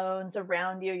phones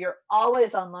around you. You're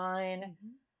always online.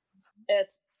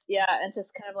 And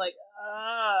just kind of like,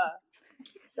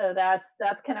 so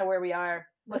that's kind of where we are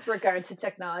with regard to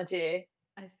technology.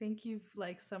 I think you've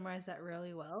like summarized that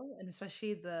really well, and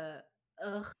especially the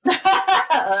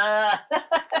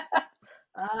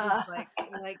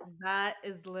like that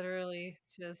is literally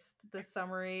just the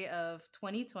summary of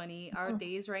 2020, our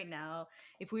days right now.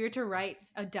 If we were to write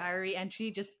a diary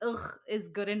entry, just is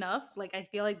good enough. Like I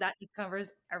feel like that just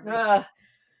covers everything.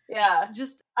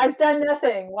 Just I've done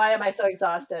nothing. Why am I so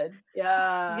exhausted?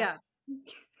 Yeah.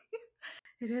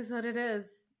 It is what it is.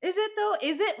 Is it though?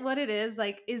 Is it what it is?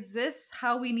 Like, is this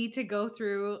how we need to go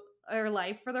through our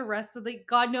life for the rest of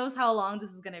God knows how long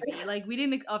this is going to be. Like, we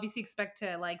didn't obviously expect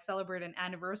to like celebrate an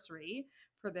anniversary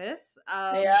for this.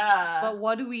 But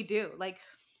what do we do? Like,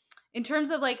 in terms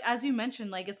of like, as you mentioned,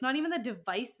 like, it's not even the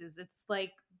devices. It's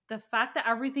like the fact that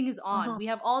everything is on. We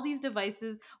have all these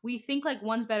devices. We think like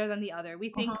one's better than the other. We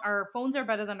think our phones are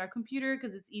better than our computer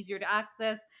because it's easier to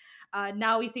access.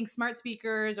 Now we think smart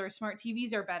speakers or smart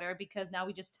TVs are better because now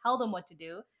we just tell them what to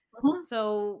do.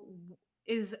 So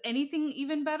is anything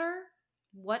even better?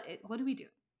 What do we do?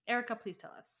 Erika, please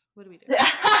tell us. What do we do?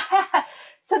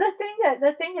 So the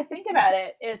thing to think about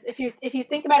it is, if you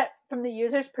think about it from the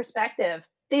user's perspective,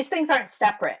 these things aren't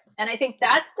separate. And I think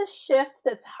that's the shift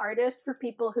that's hardest for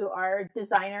people who are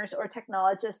designers or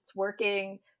technologists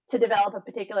working to develop a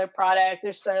particular product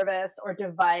or service or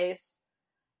device,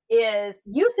 is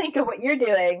you think of what you're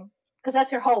doing because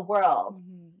that's your whole world.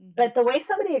 But the way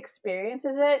somebody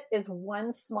experiences it is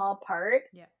one small part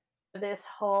of this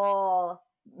whole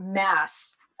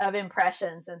mass of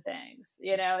impressions and things.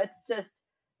 You know, it's just,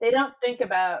 they don't think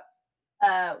about,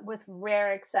 with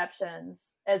rare exceptions,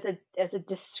 as a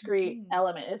discrete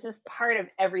element. It's just part of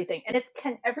everything, and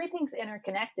everything's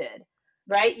interconnected,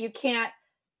 right?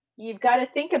 You've got to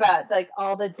think about like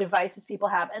all the devices people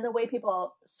have and the way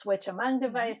people switch among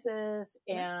devices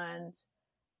and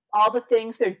all the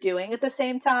things they're doing at the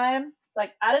same time.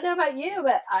 Like, I don't know about you,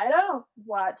 but I don't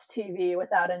watch TV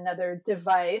without another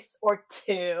device or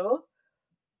two.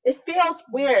 It feels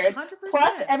weird. 100%.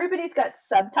 Plus, everybody's got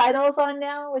subtitles on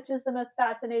now, which is the most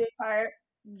fascinating part.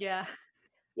 Yeah,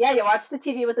 you watch the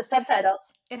TV with the subtitles.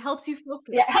 It helps you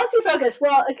focus. Yeah, it helps you focus.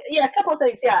 Well, a couple of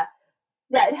things. Yeah,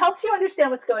 it helps you understand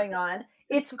what's going on.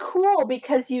 It's cool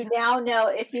because you now know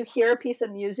if you hear a piece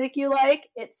of music you like,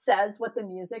 it says what the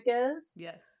music is.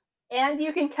 Yes. And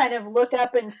you can kind of look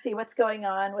up and see what's going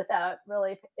on without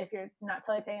really, if you're not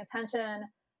totally paying attention.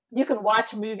 You can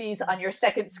watch movies on your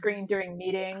second screen during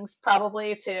meetings,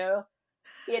 probably too.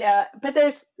 You know, but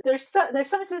there's so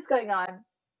much that's going on,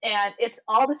 and it's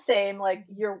all the same. Like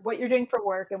what you're doing for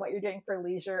work and what you're doing for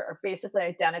leisure are basically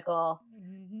identical.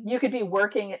 You could be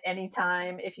working at any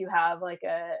time if you have like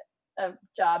a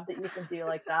job that you can do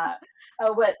like that.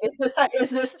 Oh, what is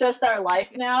this just our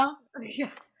life now? Yeah.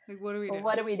 Like, what do we do?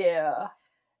 What do we do?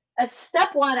 Step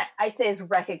one, I'd say, is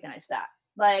recognize that.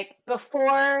 Like,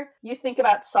 before you think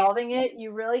about solving it,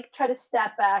 you really try to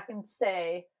step back and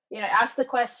say, ask the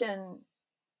question,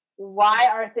 why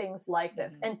are things like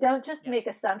this? And don't just make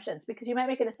assumptions, because you might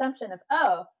make an assumption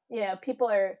of, people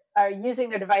are using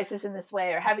their devices in this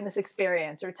way or having this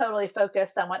experience or totally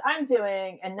focused on what I'm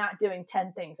doing and not doing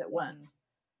 10 things at once.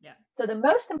 Yeah. So the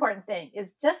most important thing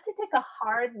is just to take a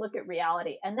hard look at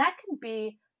reality. And that can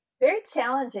be very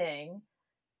challenging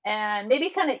and maybe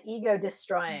kind of ego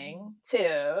destroying too,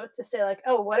 to say like,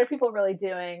 oh, what are people really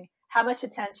doing? How much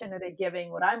attention are they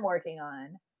giving what I'm working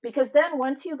on? Because then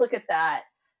once you look at that,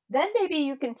 then maybe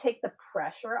you can take the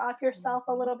pressure off yourself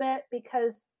a little bit,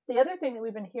 because the other thing that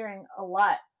we've been hearing a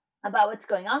lot about what's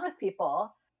going on with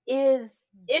people is,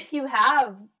 if you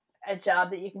have a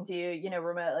job that you can do,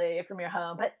 remotely from your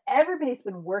home, but everybody's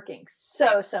been working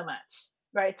so much,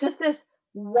 right? Just this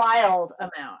wild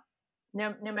amount,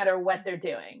 no matter what they're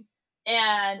doing.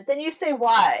 And then you say,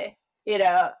 why?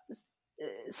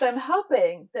 So I'm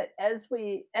hoping that as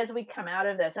we come out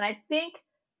of this, and I think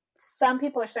some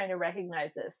people are starting to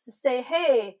recognize this, to say,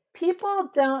 hey, people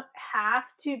don't have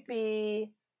to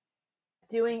be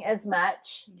doing as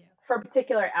much for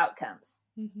particular outcomes.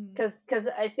 Because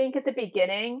I think at the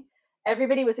beginning,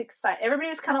 everybody was excited. Everybody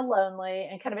was kind of lonely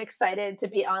and kind of excited to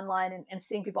be online and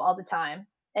seeing people all the time.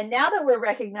 And now that we're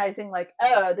recognizing, like,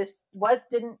 oh, this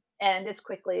didn't end as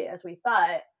quickly as we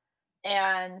thought,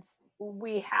 and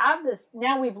we have this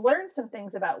now, we've learned some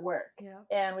things about work,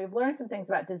 and we've learned some things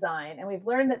about design, and we've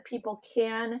learned that people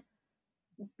can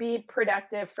be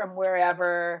productive from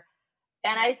wherever.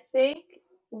 And I think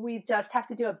we just have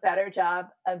to do a better job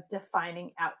of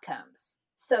defining outcomes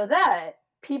so that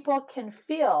people can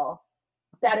feel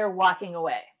better walking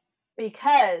away,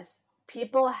 because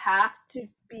people have to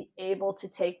be able to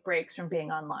take breaks from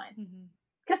being online.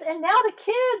 And now the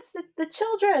kids, the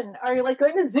children are like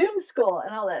going to Zoom school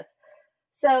and all this.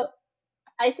 So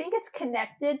I think it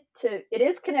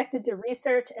is connected to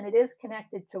research, and it is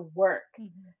connected to work,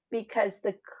 because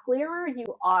the clearer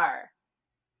you are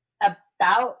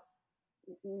about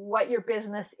what your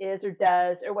business is or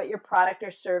does, or what your product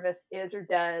or service is or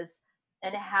does,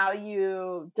 and how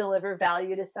you deliver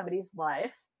value to somebody's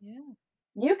life,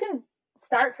 you can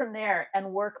start from there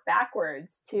and work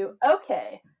backwards to,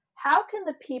 okay, how can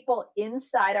the people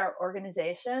inside our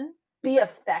organization be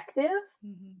effective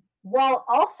while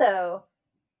also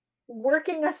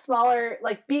working a smaller,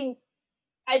 like being,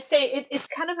 I'd say it's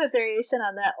kind of a variation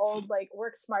on that old, like,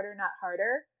 work smarter, not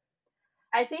harder.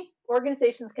 I think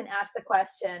organizations can ask the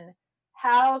question,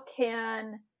 how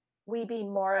can we be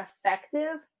more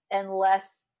effective and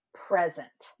less present?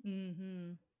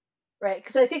 Right?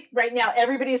 Because I think right now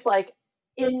everybody's like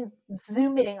in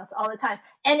Zoom meetings all the time,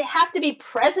 and have to be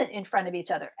present in front of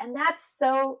each other. And that's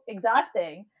so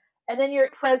exhausting. And then you're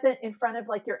present in front of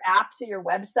like your apps or your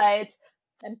websites,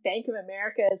 and Bank of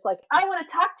America is like, I want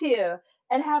to talk to you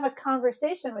and have a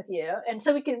conversation with you. And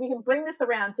so we can bring this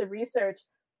around to research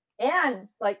and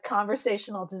like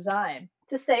conversational design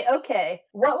to say, okay,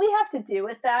 what we have to do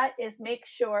with that is make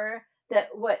sure that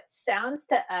what sounds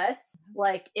to us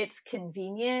like it's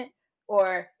convenient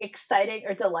or exciting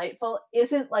or delightful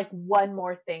isn't like one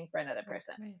more thing for another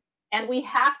person. Right. And we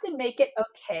have to make it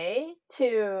okay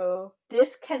to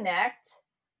disconnect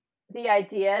the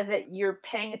idea that you're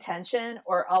paying attention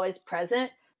or always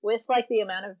present with like the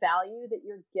amount of value that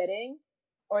you're getting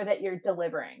or that you're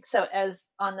delivering. So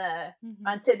as on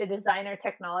say the designer,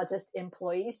 technologist,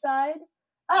 employee side,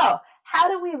 how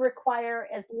do we require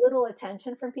as little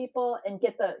attention from people and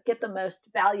get the most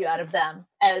value out of them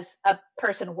as a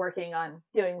person working on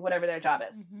doing whatever their job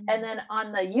is? And then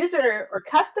on the user or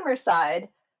customer side,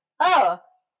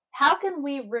 how can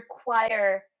we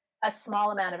require a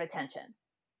small amount of attention?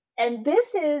 And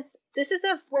this is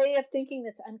a way of thinking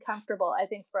that's uncomfortable, I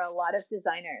think, for a lot of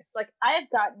designers. Like, I have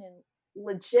gotten in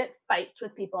legit fights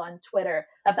with people on Twitter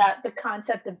about the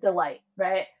concept of delight,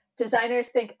 right? Designers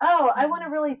think, I want to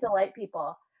really delight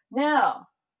people. No,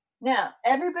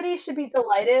 everybody should be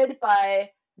delighted by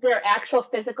their actual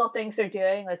physical things they're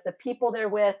doing, like the people they're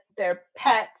with, their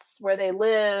pets, where they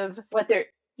live, what they're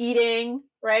eating,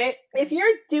 right? If you're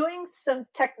doing some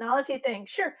technology thing,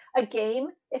 sure, a game,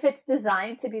 if it's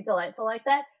designed to be delightful like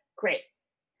that, great.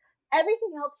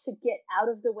 Everything else should get out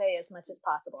of the way as much as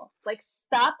possible. Like,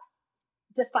 stop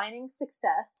defining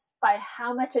success by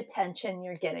how much attention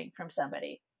you're getting from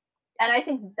somebody. And I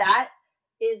think that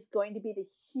is going to be the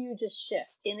hugest shift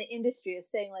in the industry, is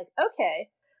saying like, okay,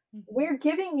 we're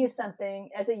giving you something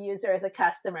as a user, as a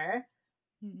customer,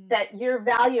 that you're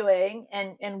valuing,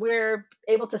 and we're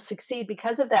able to succeed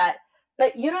because of that.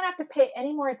 But you don't have to pay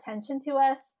any more attention to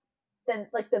us than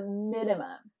like the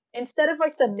minimum. Instead of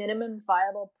like the minimum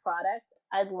viable product,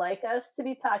 I'd like us to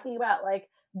be talking about like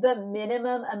the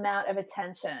minimum amount of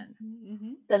attention,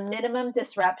 the minimum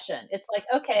disruption. It's like,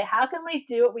 okay, how can we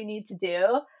do what we need to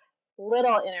do?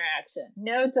 Little interaction,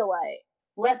 no delight.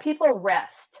 Let people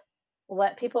rest,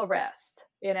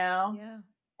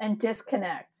 and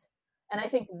disconnect. And I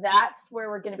think that's where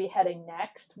we're going to be heading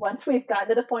next, once we've gotten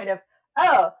to the point of,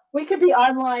 we could be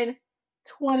online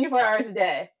 24 hours a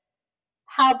day.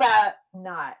 How about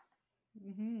not?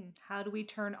 How do we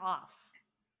turn off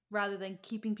rather than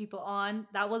keeping people on?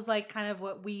 That was like kind of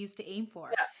what we used to aim for.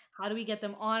 Yeah. How do we get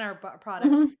them on our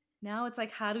product? Now it's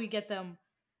like, how do we get them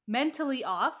mentally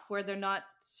off, where they're not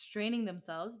straining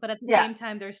themselves, but at the same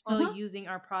time, they're still using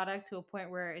our product to a point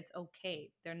where it's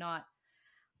okay. They're not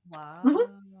Wow. Mhm.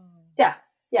 Yeah.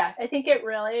 Yeah. I think it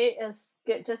really is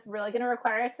just really going to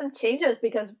require some changes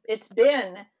because it's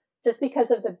been just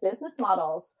because of the business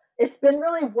models. It's been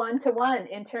really one-to-one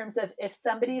in terms of if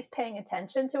somebody's paying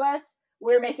attention to us,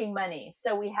 we're making money.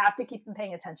 So we have to keep them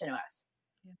paying attention to us.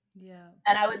 Yeah.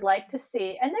 And I would like to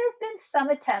see, and there have been some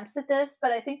attempts at this,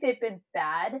 but I think they've been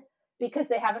bad because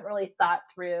they haven't really thought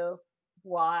through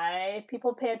why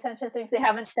people pay attention to things. They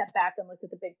haven't stepped back and looked at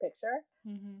the big picture,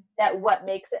 at what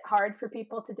makes it hard for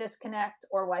people to disconnect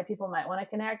or why people might want to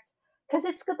connect, because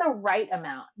it's got the right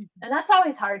amount. And that's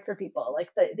always hard for people, like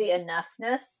the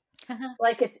enoughness.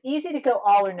 Like it's easy to go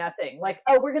all or nothing. Like,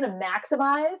 oh, we're going to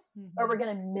maximize or we're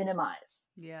going to minimize.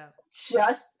 Yeah.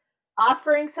 Just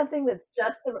offering something that's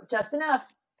just enough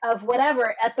of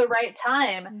whatever at the right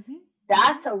time.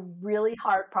 That's a really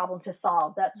hard problem to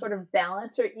solve. That sort of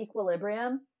balance or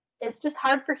equilibrium is just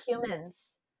hard for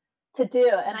humans to do.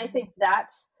 And I think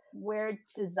that's where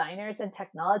designers and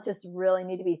technologists really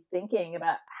need to be thinking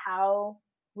about how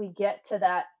we get to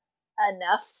that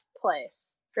enough place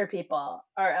for people,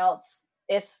 or else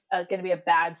it's going to be a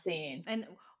bad scene. And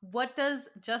what does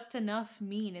just enough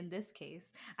mean in this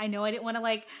case? I know I didn't want to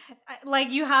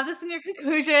like you have this in your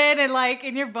conclusion and like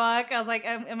in your book. I was like,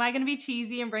 am I going to be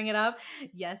cheesy and bring it up?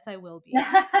 Yes, I will be.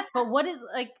 But what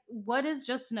is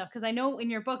just enough? Because I know in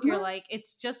your book you're like,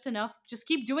 it's just enough. Just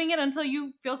keep doing it until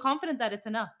you feel confident that it's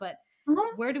enough. But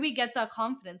where do we get that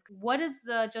confidence? What does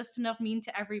just enough mean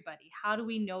to everybody? How do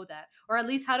we know that? Or at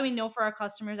least how do we know for our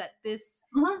customers at this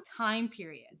time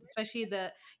period? Especially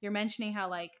you're mentioning how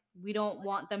like we don't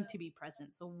want them to be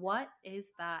present. So what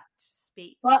is that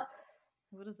space? Well,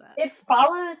 what is that? It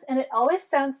follows, and it always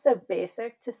sounds so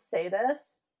basic to say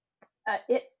this.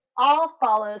 It all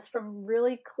follows from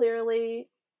really clearly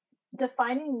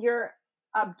defining your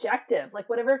objective, like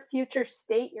whatever future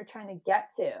state you're trying to get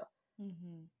to.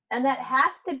 And that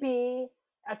has to be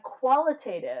a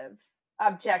qualitative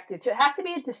objective too. It has to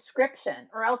be a description,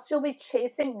 or else you'll be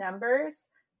chasing numbers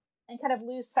and kind of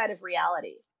lose sight of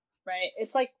reality, right?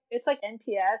 It's like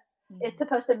NPS is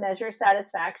supposed to measure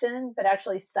satisfaction, but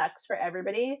actually sucks for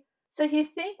everybody. So you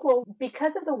think, well,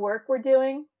 because of the work we're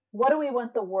doing, what do we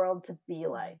want the world to be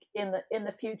like in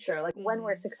the future? Like when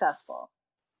we're successful,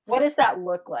 what does that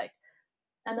look like?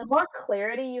 And the more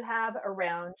clarity you have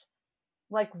around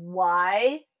like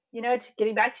why,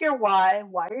 getting back to your why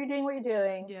are you doing what you're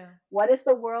doing? Yeah. What does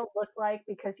the world look like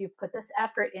because you've put this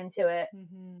effort into it?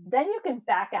 Then you can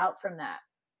back out from that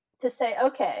to say,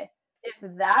 okay, if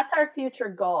that's our future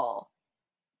goal,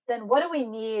 then what do we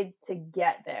need to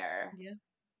get there?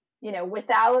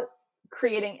 Without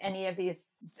creating any of these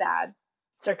bad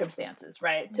circumstances,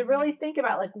 right? To really think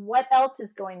about like what else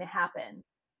is going to happen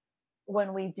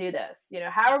when we do this.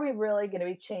 How are we really going to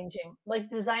be changing? Like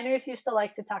designers used to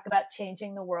like to talk about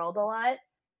changing the world a lot.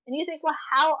 And you think, well,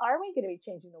 how are we going to be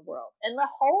changing the world? And the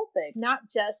whole thing, not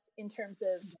just in terms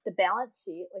of the balance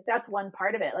sheet, like that's one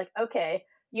part of it. Like, okay,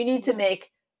 you need to make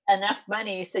enough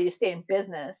money so you stay in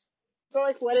business. But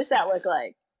like, what does that look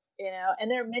like? And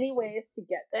there are many ways to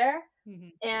get there.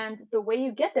 And the way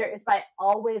you get there is by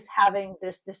always having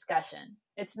this discussion.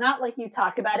 It's not like you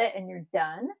talk about it and you're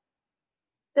done,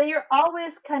 but you're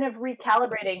always kind of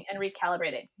recalibrating and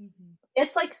recalibrating.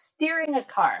 It's like steering a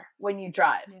car when you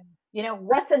drive.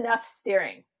 What's enough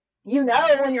steering?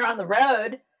 When you're on the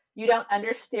road, you don't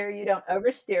understeer, you don't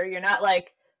oversteer. You're not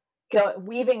like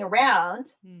weaving around.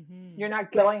 You're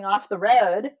not going off the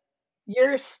road.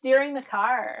 You're steering the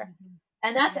car.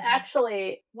 And that's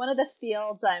actually one of the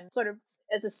fields I'm sort of,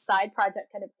 as a side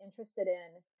project, kind of interested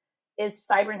in is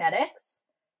cybernetics.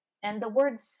 And the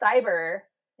word cyber,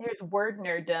 here's word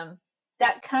nerddom,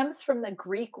 that comes from the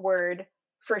Greek word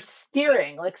for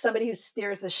steering, like somebody who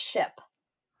steers a ship.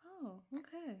 Oh,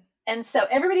 okay. And so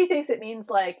everybody thinks it means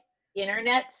like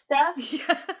internet stuff.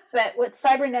 But what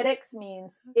cybernetics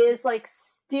means is like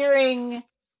steering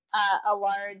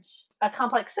a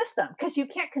complex system, because you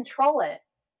can't control it,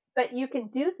 but you can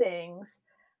do things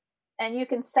and you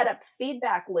can set up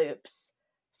feedback loops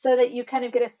so that you kind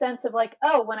of get a sense of like,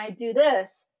 oh, when I do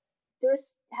this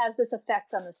has this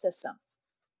effect on the system,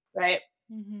 right?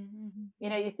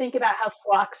 You think about how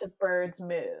flocks of birds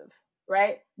move,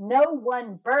 right? No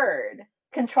one bird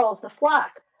controls the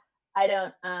flock. I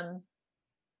don't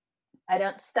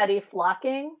study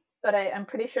flocking, but I'm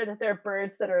pretty sure that there are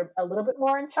birds that are a little bit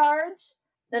more in charge.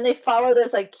 Then they follow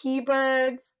those like key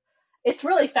birds. It's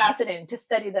really fascinating to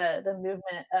study the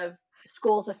movement of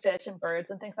schools of fish and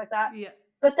birds and things like that.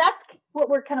 But that's what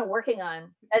we're kind of working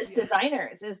on as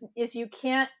designers is you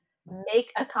can't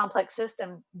make a complex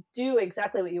system do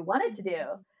exactly what you want it to do,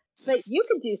 but you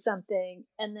can do something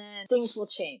and then things will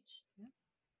change.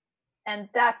 And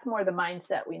that's more the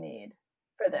mindset we need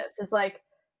for this. Is like,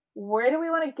 where do we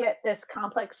want to get this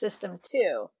complex system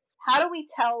to? How do we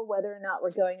tell whether or not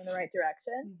we're going in the right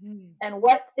direction? Mm-hmm. And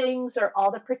what things are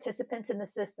all the participants in the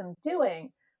system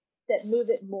doing that move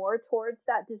it more towards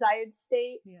that desired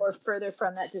state or further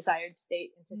from that desired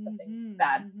state into something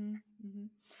bad?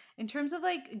 In terms of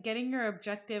like getting your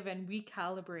objective and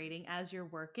recalibrating as you're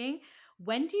working,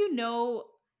 when do you know?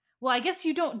 Well, I guess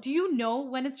you don't. Do you know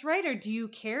when it's right, or do you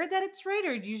care that it's right,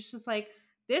 or do you just like,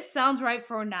 this sounds right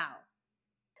for now?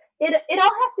 It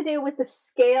all has to do with the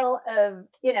scale of,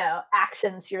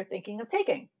 actions you're thinking of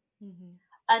taking.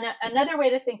 And another way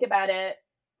to think about it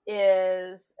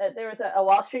is there was a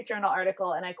Wall Street Journal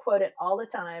article, and I quote it all the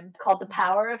time, called The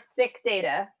Power of Thick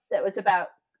Data, that was about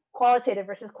qualitative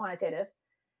versus quantitative.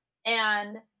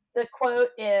 And the quote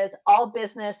is, all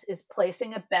business is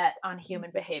placing a bet on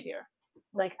human behavior.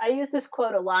 Like, I use this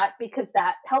quote a lot because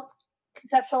that helps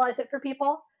conceptualize it for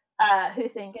people who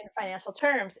think in financial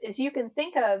terms. Is you can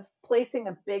think of placing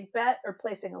a big bet or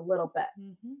placing a little bet.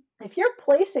 If you're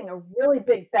placing a really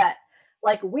big bet,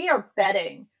 like we are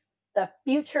betting the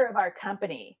future of our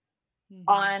company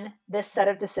on this set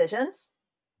of decisions,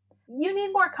 you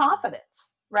need more confidence,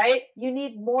 right? You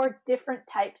need more different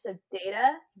types of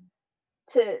data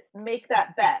to make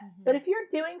that bet. But if you're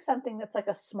doing something that's like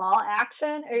a small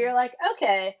action, or you're like,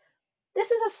 okay, this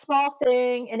is a small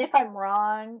thing, and if I'm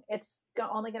wrong, it's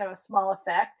only going to have a small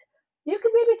effect, you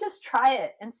could maybe just try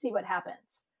it and see what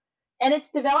happens. And it's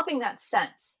developing that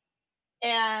sense.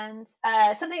 And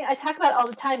something I talk about all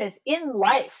the time is in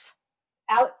life,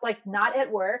 out, like not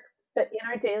at work, but in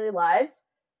our daily lives,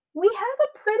 we have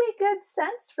a pretty good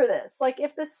sense for this. Like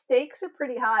if the stakes are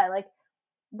pretty high, like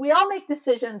we all make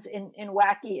decisions in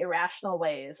wacky, irrational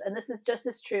ways. And this is just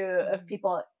as true of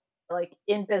people like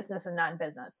in business and not in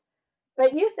business.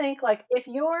 But you think like if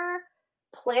you're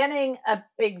planning a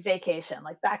big vacation,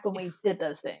 like back when we did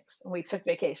those things and we took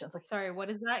vacations. Like, sorry, what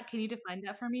is that? Can you define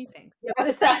that for me? Thanks. Yeah, what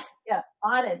is that? Yeah,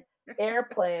 on an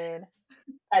airplane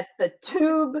at the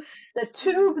tube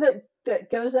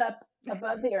that goes up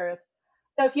above the earth.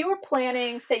 So if you were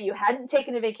planning, say you hadn't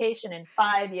taken a vacation in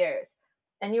 5 years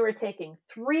and you were taking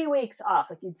 3 weeks off,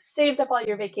 like you'd saved up all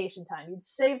your vacation time, you'd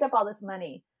saved up all this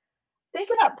money, think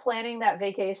about planning that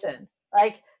vacation.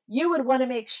 Like you would want to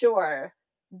make sure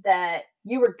that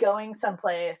you were going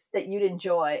someplace that you'd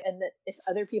enjoy, and that if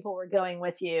other people were going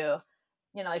with you,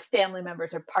 like family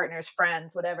members or partners,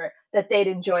 friends, whatever, that they'd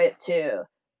enjoy it too.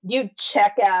 You'd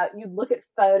check out, you'd look at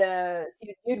photos,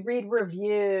 you'd read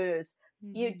reviews,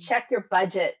 you'd check your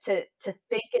budget to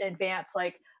think in advance,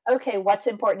 like, okay, what's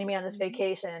important to me on this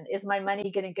vacation? Is my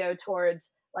money going to go towards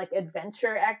like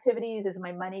adventure activities? Is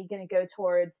my money going to go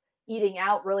towards eating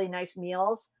out really nice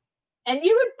meals? And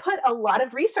you would put a lot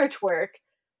of research work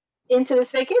into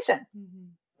this vacation.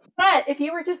 But if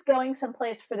you were just going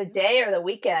someplace for the day or the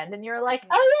weekend and you're like,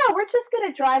 oh yeah, we're just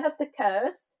going to drive up the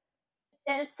coast,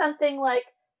 and it's something like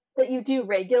that you do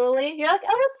regularly, you're like,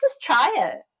 oh, let's just try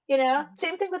it.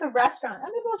 Same thing with a restaurant. Oh,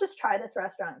 maybe we'll just try this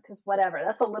restaurant because whatever,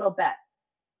 that's a little bet.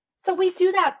 So we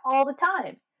do that all the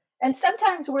time. And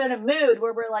sometimes we're in a mood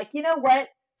where we're like, you know what?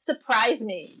 Surprise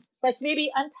me. Like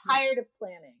maybe I'm tired of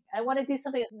planning. I want to do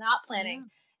something that's not planning.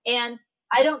 And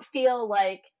I don't feel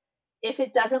like if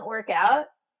it doesn't work out,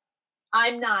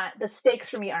 the stakes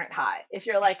for me aren't high. If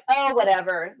you're like, oh,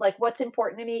 whatever, like what's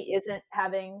important to me isn't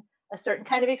having a certain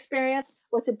kind of experience.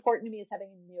 What's important to me is having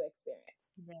a new experience.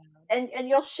 And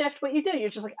you'll shift what you do. You're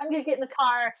just like, I'm going to get in the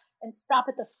car and stop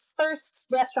at the first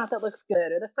restaurant that looks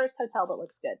good or the first hotel that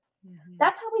looks good.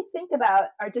 That's how we think about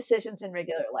our decisions in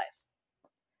regular life.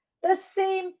 The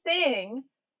same thing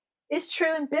is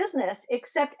true in business,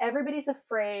 except everybody's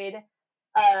afraid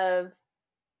of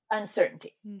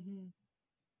uncertainty.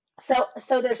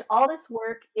 So there's all this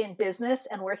work in business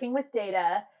and working with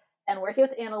data and working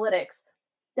with analytics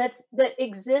that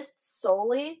exists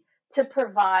solely to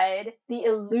provide the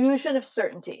illusion of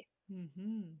certainty.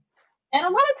 And a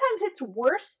lot of times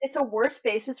it's a worse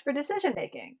basis for decision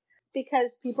making,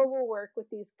 because people will work with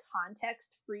these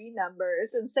context-free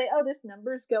numbers and say, oh, this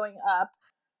number's going up,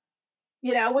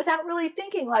 without really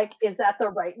thinking like, is that the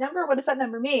right number? What does that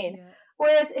number mean?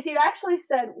 Whereas if you actually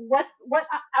said, what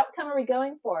outcome are we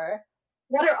going for?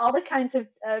 What are all the kinds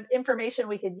of information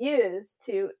we could use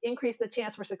to increase the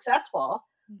chance we're successful?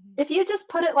 If you just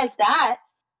put it like that,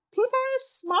 people are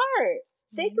smart.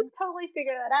 They could totally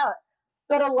figure that out.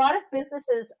 But a lot of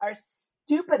businesses are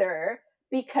stupider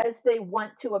because they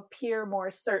want to appear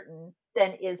more certain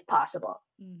than is possible.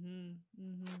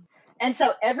 And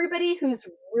so everybody who's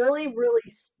really, really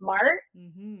smart,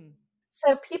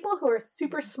 so people who are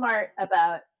super smart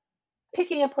about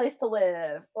picking a place to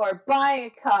live or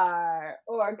buying a car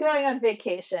or going on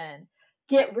vacation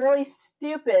get really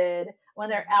stupid when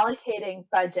they're allocating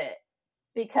budget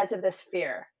because of this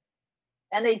fear.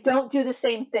 And they don't do the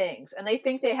same things. And they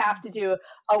think they have to do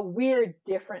a weird,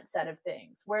 different set of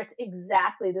things where it's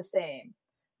exactly the same.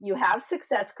 You have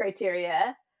success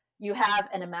criteria, you have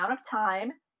an amount of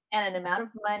time and an amount of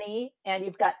money, and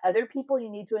you've got other people you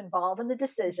need to involve in the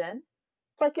decision.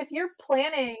 It's like if you're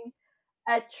planning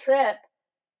a trip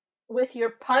with your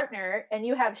partner and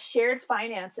you have shared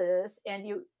finances and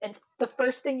the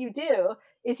first thing you do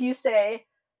is you say,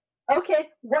 okay,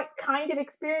 what kind of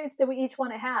experience do we each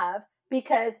want to have?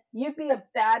 Because you'd be a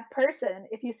bad person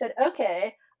if you said,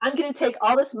 okay, I'm going to take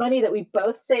all this money that we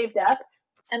both saved up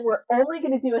and we're only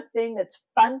going to do a thing that's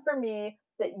fun for me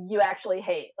that you actually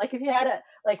hate. Like if you had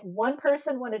one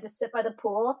person wanted to sit by the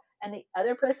pool and the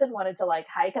other person wanted to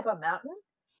hike up a mountain,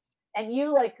 and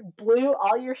you blew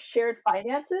all your shared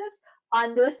finances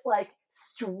on this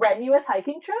strenuous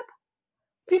hiking trip,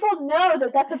 people know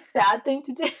that that's a bad thing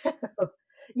to do.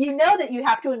 You know that you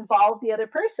have to involve the other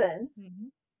person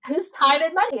whose time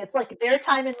and money. It's like their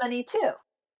time and money too.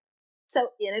 So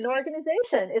in an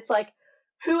organization, it's like,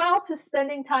 who else is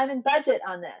spending time and budget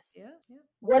on this? Yeah.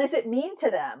 What does it mean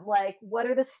to them? What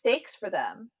are the stakes for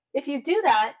them? If you do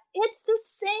that, it's the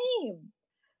same.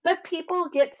 But people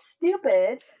get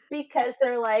stupid because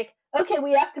they're like, okay,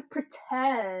 we have to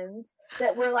pretend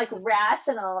that we're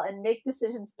rational and make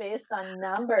decisions based on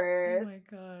numbers.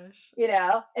 Oh my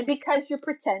gosh. And because you're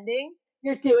pretending,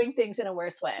 you're doing things in a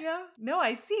worse way. Yeah. No,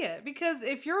 I see it. Because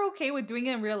if you're okay with doing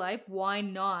it in real life, why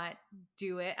not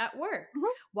do it at work?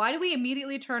 Why do we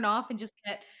immediately turn off and just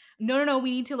get, no,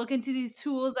 we need to look into these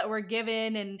tools that we're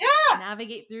given and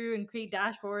navigate through and create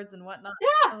dashboards and whatnot.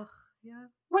 Yeah. Ugh, yeah.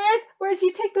 Whereas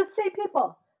you take those same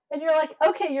people and you're like,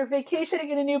 okay, you're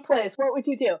vacationing in a new place. What would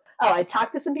you do? Oh, I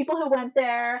talked to some people who went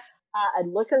there. I'd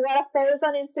look at a lot of photos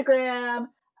on Instagram.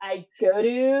 I'd go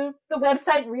to the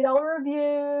website, read all the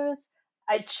reviews.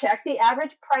 I'd check the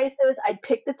average prices. I'd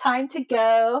pick the time to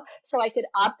go so I could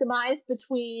optimize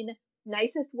between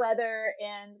nicest weather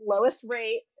and lowest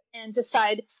rates and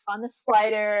decide on the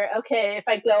slider, okay, if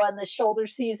I go on the shoulder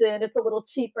season, it's a little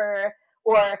cheaper.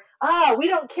 Or, we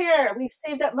don't care. We've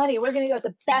saved up money. We're going to go at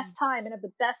the best time and have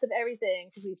the best of everything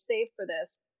because we've saved for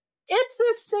this. It's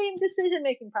the same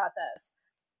decision-making process,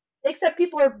 except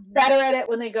people are better at it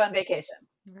when they go on vacation.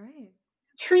 Right.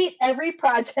 Treat every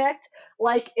project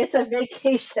like it's a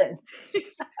vacation.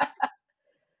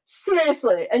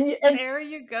 Seriously. And there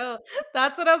you go.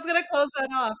 That's what I was going to close that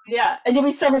off. Yeah. And you'll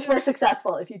be so much more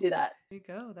successful if you do that. There you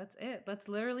go. That's it. That's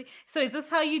literally. So is this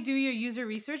how you do your user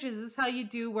research? Is this how you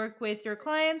do work with your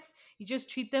clients? You just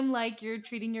treat them like you're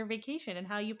treating your vacation and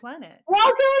how you plan it. We're all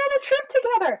going on a trip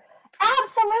together.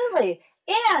 Absolutely.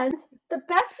 And the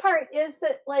best part is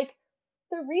that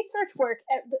the research work,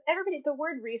 everybody, the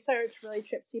word research really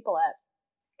trips people up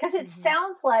because it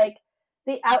sounds like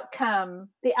the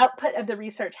output of the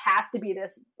research has to be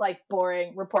this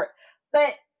boring report.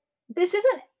 But this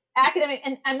isn't academic,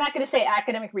 and I'm not going to say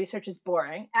academic research is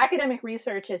boring. Academic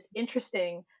research is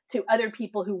interesting to other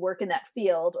people who work in that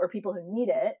field or people who need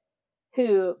it,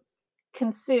 who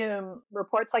consume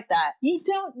reports like that. You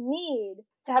don't need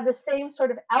to have the same sort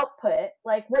of output.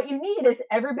 What you need is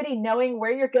everybody knowing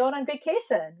where you're going on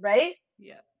vacation, right?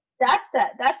 Yeah. That's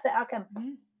the outcome.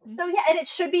 So yeah, and it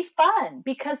should be fun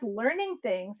because learning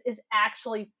things is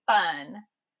actually fun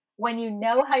when you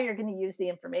know how you're going to use the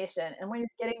information and when you're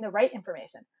getting the right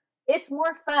information. It's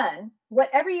more fun,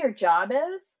 whatever your job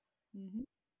is,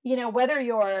 whether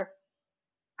you're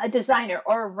a designer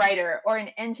or a writer or an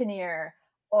engineer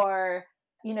or,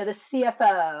 the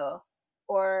CFO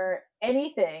or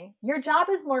anything, your job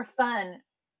is more fun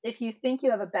if you think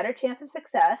you have a better chance of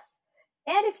success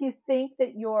and if you think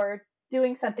that you're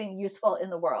doing something useful in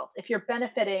the world, if you're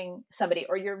benefiting somebody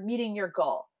or you're meeting your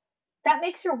goal. That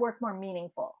makes your work more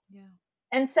meaningful. Yeah.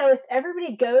 And so if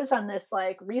everybody goes on this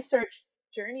research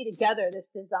journey together, this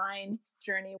design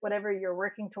journey, whatever you're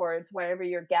working towards, wherever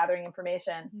you're gathering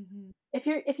information,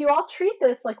 if you all treat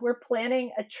this like we're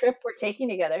planning a trip we're taking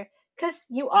together, because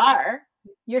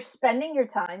you're spending your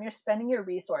time, you're spending your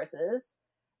resources,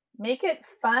 make it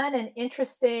fun and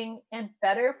interesting and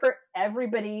better for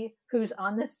everybody who's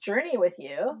on this journey with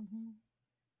you.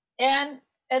 And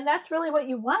that's really what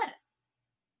you want.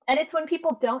 And it's when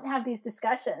people don't have these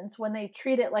discussions, when they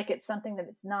treat it like it's something that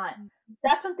it's not,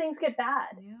 that's when things get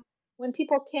bad. Yeah. When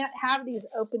people can't have these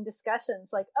open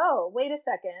discussions like, oh, wait a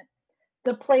second,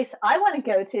 the place I want to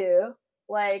go to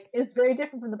is very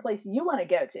different from the place you want to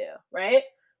go to, right?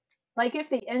 If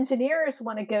the engineers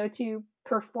want to go to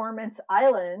Performance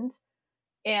Island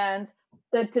and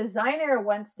the designer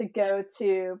wants to go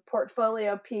to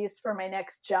portfolio piece for my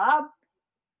next job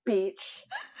beach,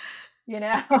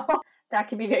 that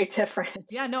can be very different.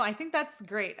 Yeah, no, I think that's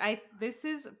great. This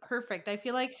is perfect. I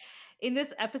feel like in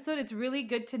this episode, it's really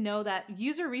good to know that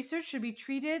user research should be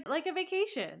treated like a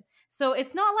vacation. So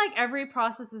it's not like every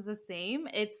process is the same.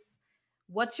 It's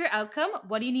what's your outcome?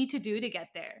 What do you need to do to get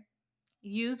there?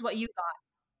 Use what you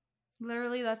got.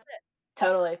 Literally, that's it.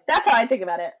 Totally. That's how I think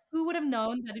about it. Who would have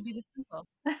known that it'd be this simple?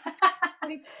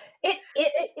 It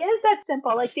is that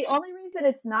simple. Like, the only reason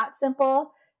it's not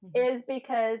simple is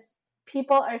because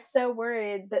people are so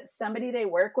worried that somebody they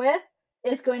work with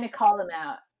is going to call them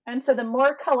out. And so the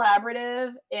more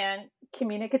collaborative and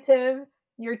communicative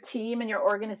your team and your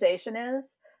organization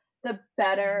is, the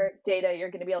better data you're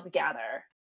going to be able to gather.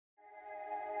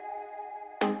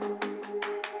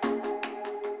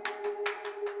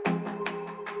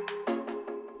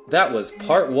 That was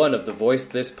part 1 of the Voice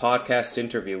This podcast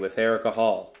interview with Erika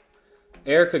Hall.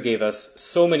 Erika gave us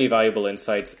so many valuable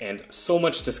insights and so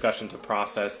much discussion to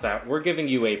process that we're giving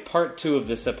you a part 2 of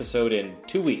this episode in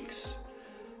 2 weeks.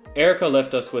 Erika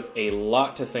left us with a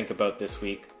lot to think about this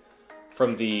week,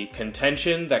 from the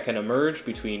contention that can emerge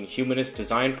between humanist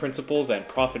design principles and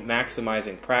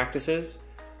profit-maximizing practices,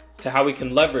 to how we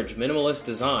can leverage minimalist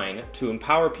design to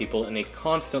empower people in a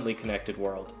constantly connected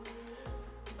world.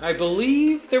 I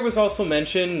believe there was also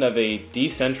mention of a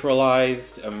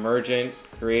decentralized, emergent,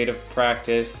 creative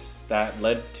practice that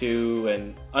led to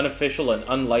an unofficial and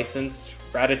unlicensed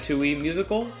Ratatouille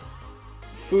musical.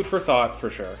 Food for thought,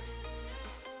 for sure.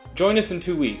 Join us in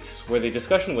 2 weeks, where the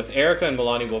discussion with Erika and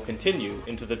Milani will continue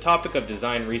into the topic of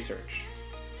design research.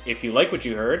 If you like what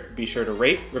you heard, be sure to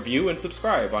rate, review, and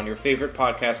subscribe on your favorite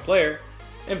podcast player,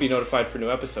 and be notified for new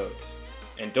episodes.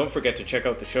 And don't forget to check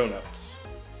out the show notes.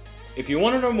 If you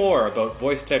want to know more about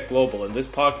Voice Tech Global and this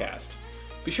podcast,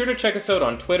 be sure to check us out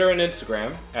on Twitter and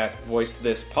Instagram at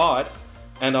VoiceThisPod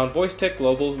and on Voice Tech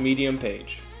Global's Medium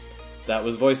page. That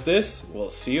was Voice This. We'll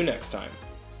see you next time.